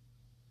concerned.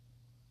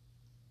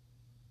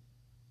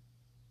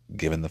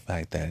 Given the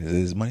fact that it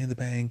is Money in the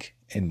Bank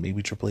and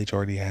maybe Triple H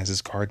already has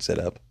his card set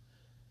up.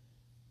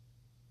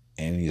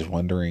 And he's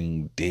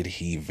wondering, did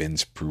he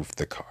Vince-proof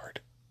the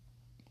card?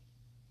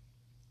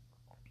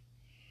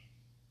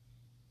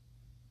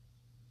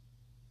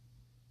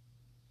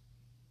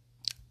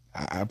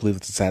 I believe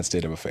it's a sad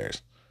state of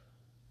affairs.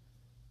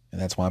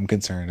 And that's why I'm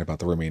concerned about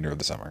the remainder of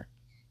the summer.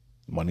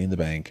 Money in the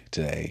Bank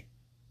today.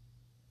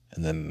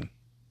 And then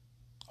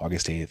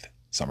August 8th,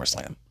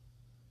 SummerSlam.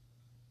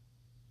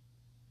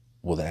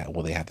 Will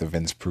they have to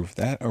Vince-proof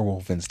that, or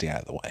will Vince stay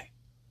out of the way?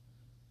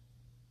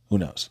 Who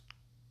knows?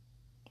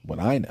 What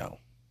I know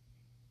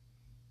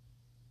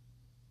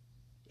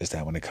is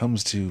that when it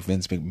comes to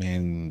Vince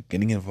McMahon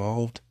getting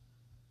involved,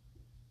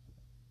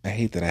 I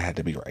hate that I had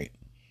to be right.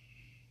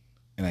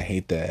 And I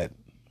hate that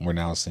we're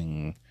now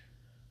seeing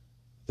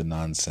the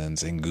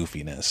nonsense and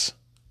goofiness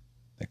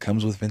that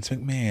comes with Vince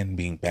McMahon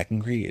being back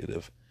in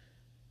creative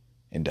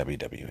in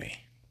WWE.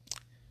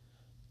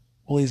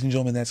 Well, ladies and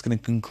gentlemen, that's going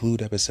to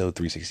conclude episode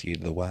 368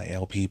 of the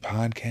YLP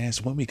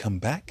podcast. When we come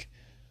back,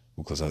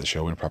 We'll close out the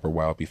show in proper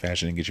YLP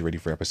fashion and get you ready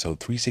for episode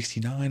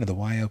 369 of the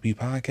YLP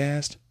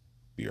podcast.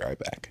 Be right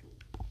back.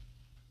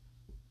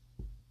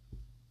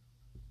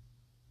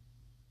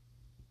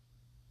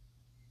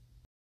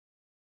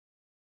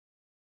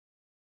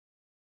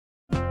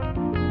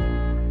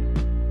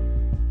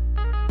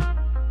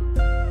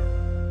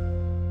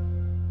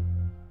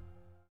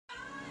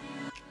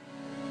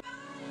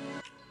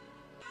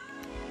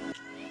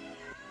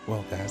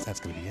 Well, guys, that's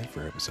going to be it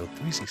for episode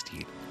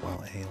 368 of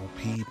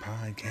YLP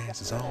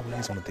podcast. As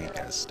always, I want to thank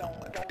you guys so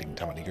much for taking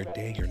time out of your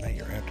day, your night,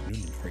 your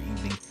afternoon, or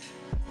evening,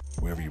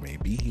 wherever you may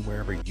be,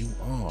 wherever you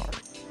are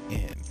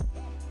in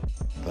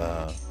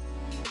the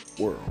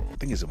world.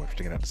 Thank you so much for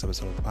checking out this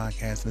episode of the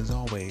podcast. And as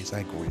always,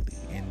 I greatly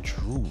and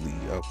truly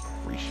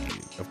appreciate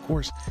it. Of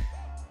course,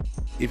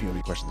 if you have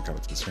any questions,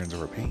 comments, concerns,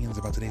 or opinions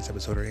about today's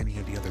episode or any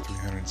of the other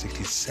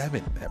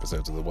 367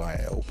 episodes of the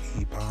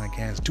YLP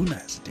podcast, do not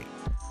hesitate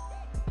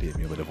to hit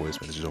me up with a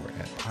voice messages over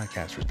at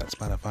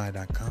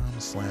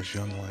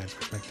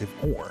podcasters.spotify.com/YoungLionsPerspective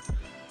or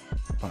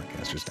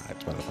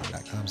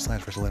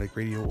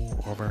podcasters.spotify.com/WrestleAddictRadio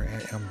or over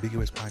at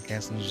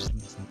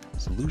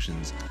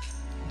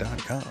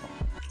ambiguouspodcastsolutions.com.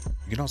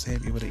 You can also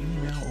hit me with an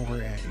email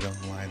over at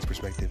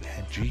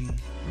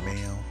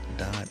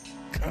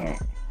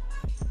younglionsperspective@gmail.com.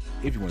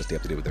 If you want to stay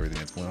up to date with everything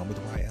that's going on with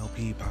the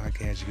YLP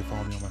podcast, you can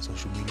follow me on my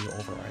social media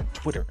over at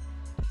Twitter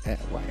at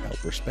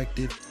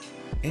YLPerspective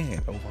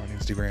and over on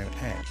Instagram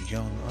at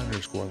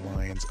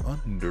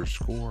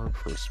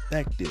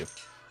young_lions_perspective.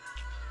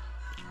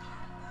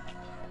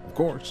 Of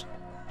course,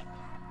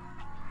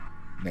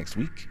 next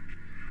week,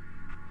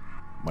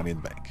 Money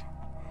in the Bank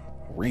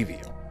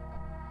review.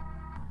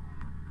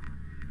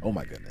 Oh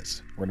my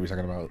goodness. We're going to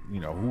be talking about,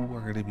 who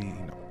are going to be,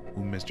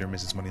 who Mr. and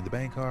Mrs. Money in the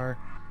Bank are.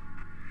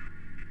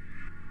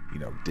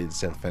 Did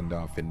Seth fend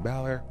off Finn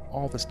Balor?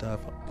 All the stuff,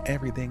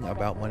 everything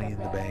about Money in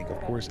the Bank. Of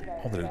course,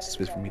 all that it's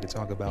for me to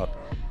talk about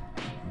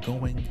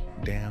going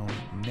down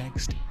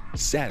next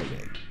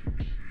Saturday,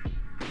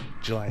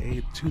 July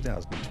 8th,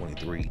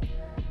 2023.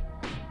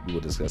 We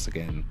will discuss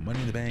again Money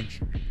in the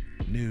Bank,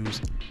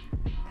 news,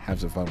 have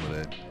some fun with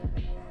it.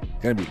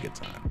 Gonna be a good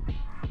time.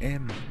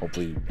 And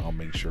hopefully I'll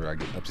make sure I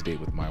get up to date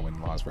with my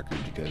win-loss record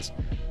because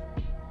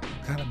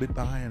I'm kind of a bit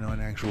behind on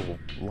actual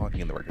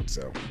logging in the record.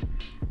 So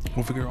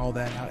we'll figure all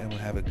that out and we'll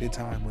have a good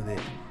time with it.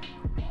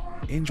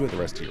 Enjoy the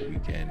rest of your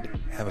weekend.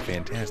 Have a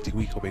fantastic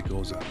week. Hope it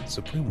goes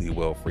supremely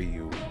well for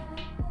you.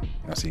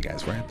 And I'll see you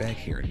guys right back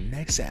here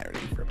next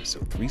Saturday for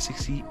episode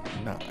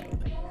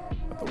 369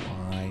 of the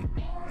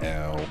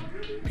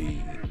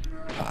YLP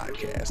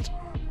podcast.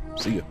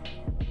 See ya.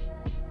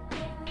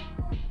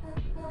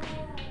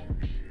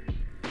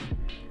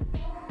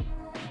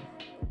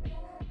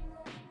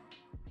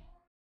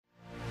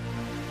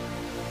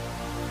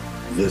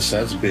 This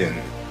has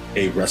been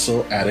a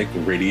Wrestle Addict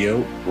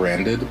Radio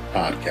branded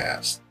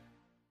podcast.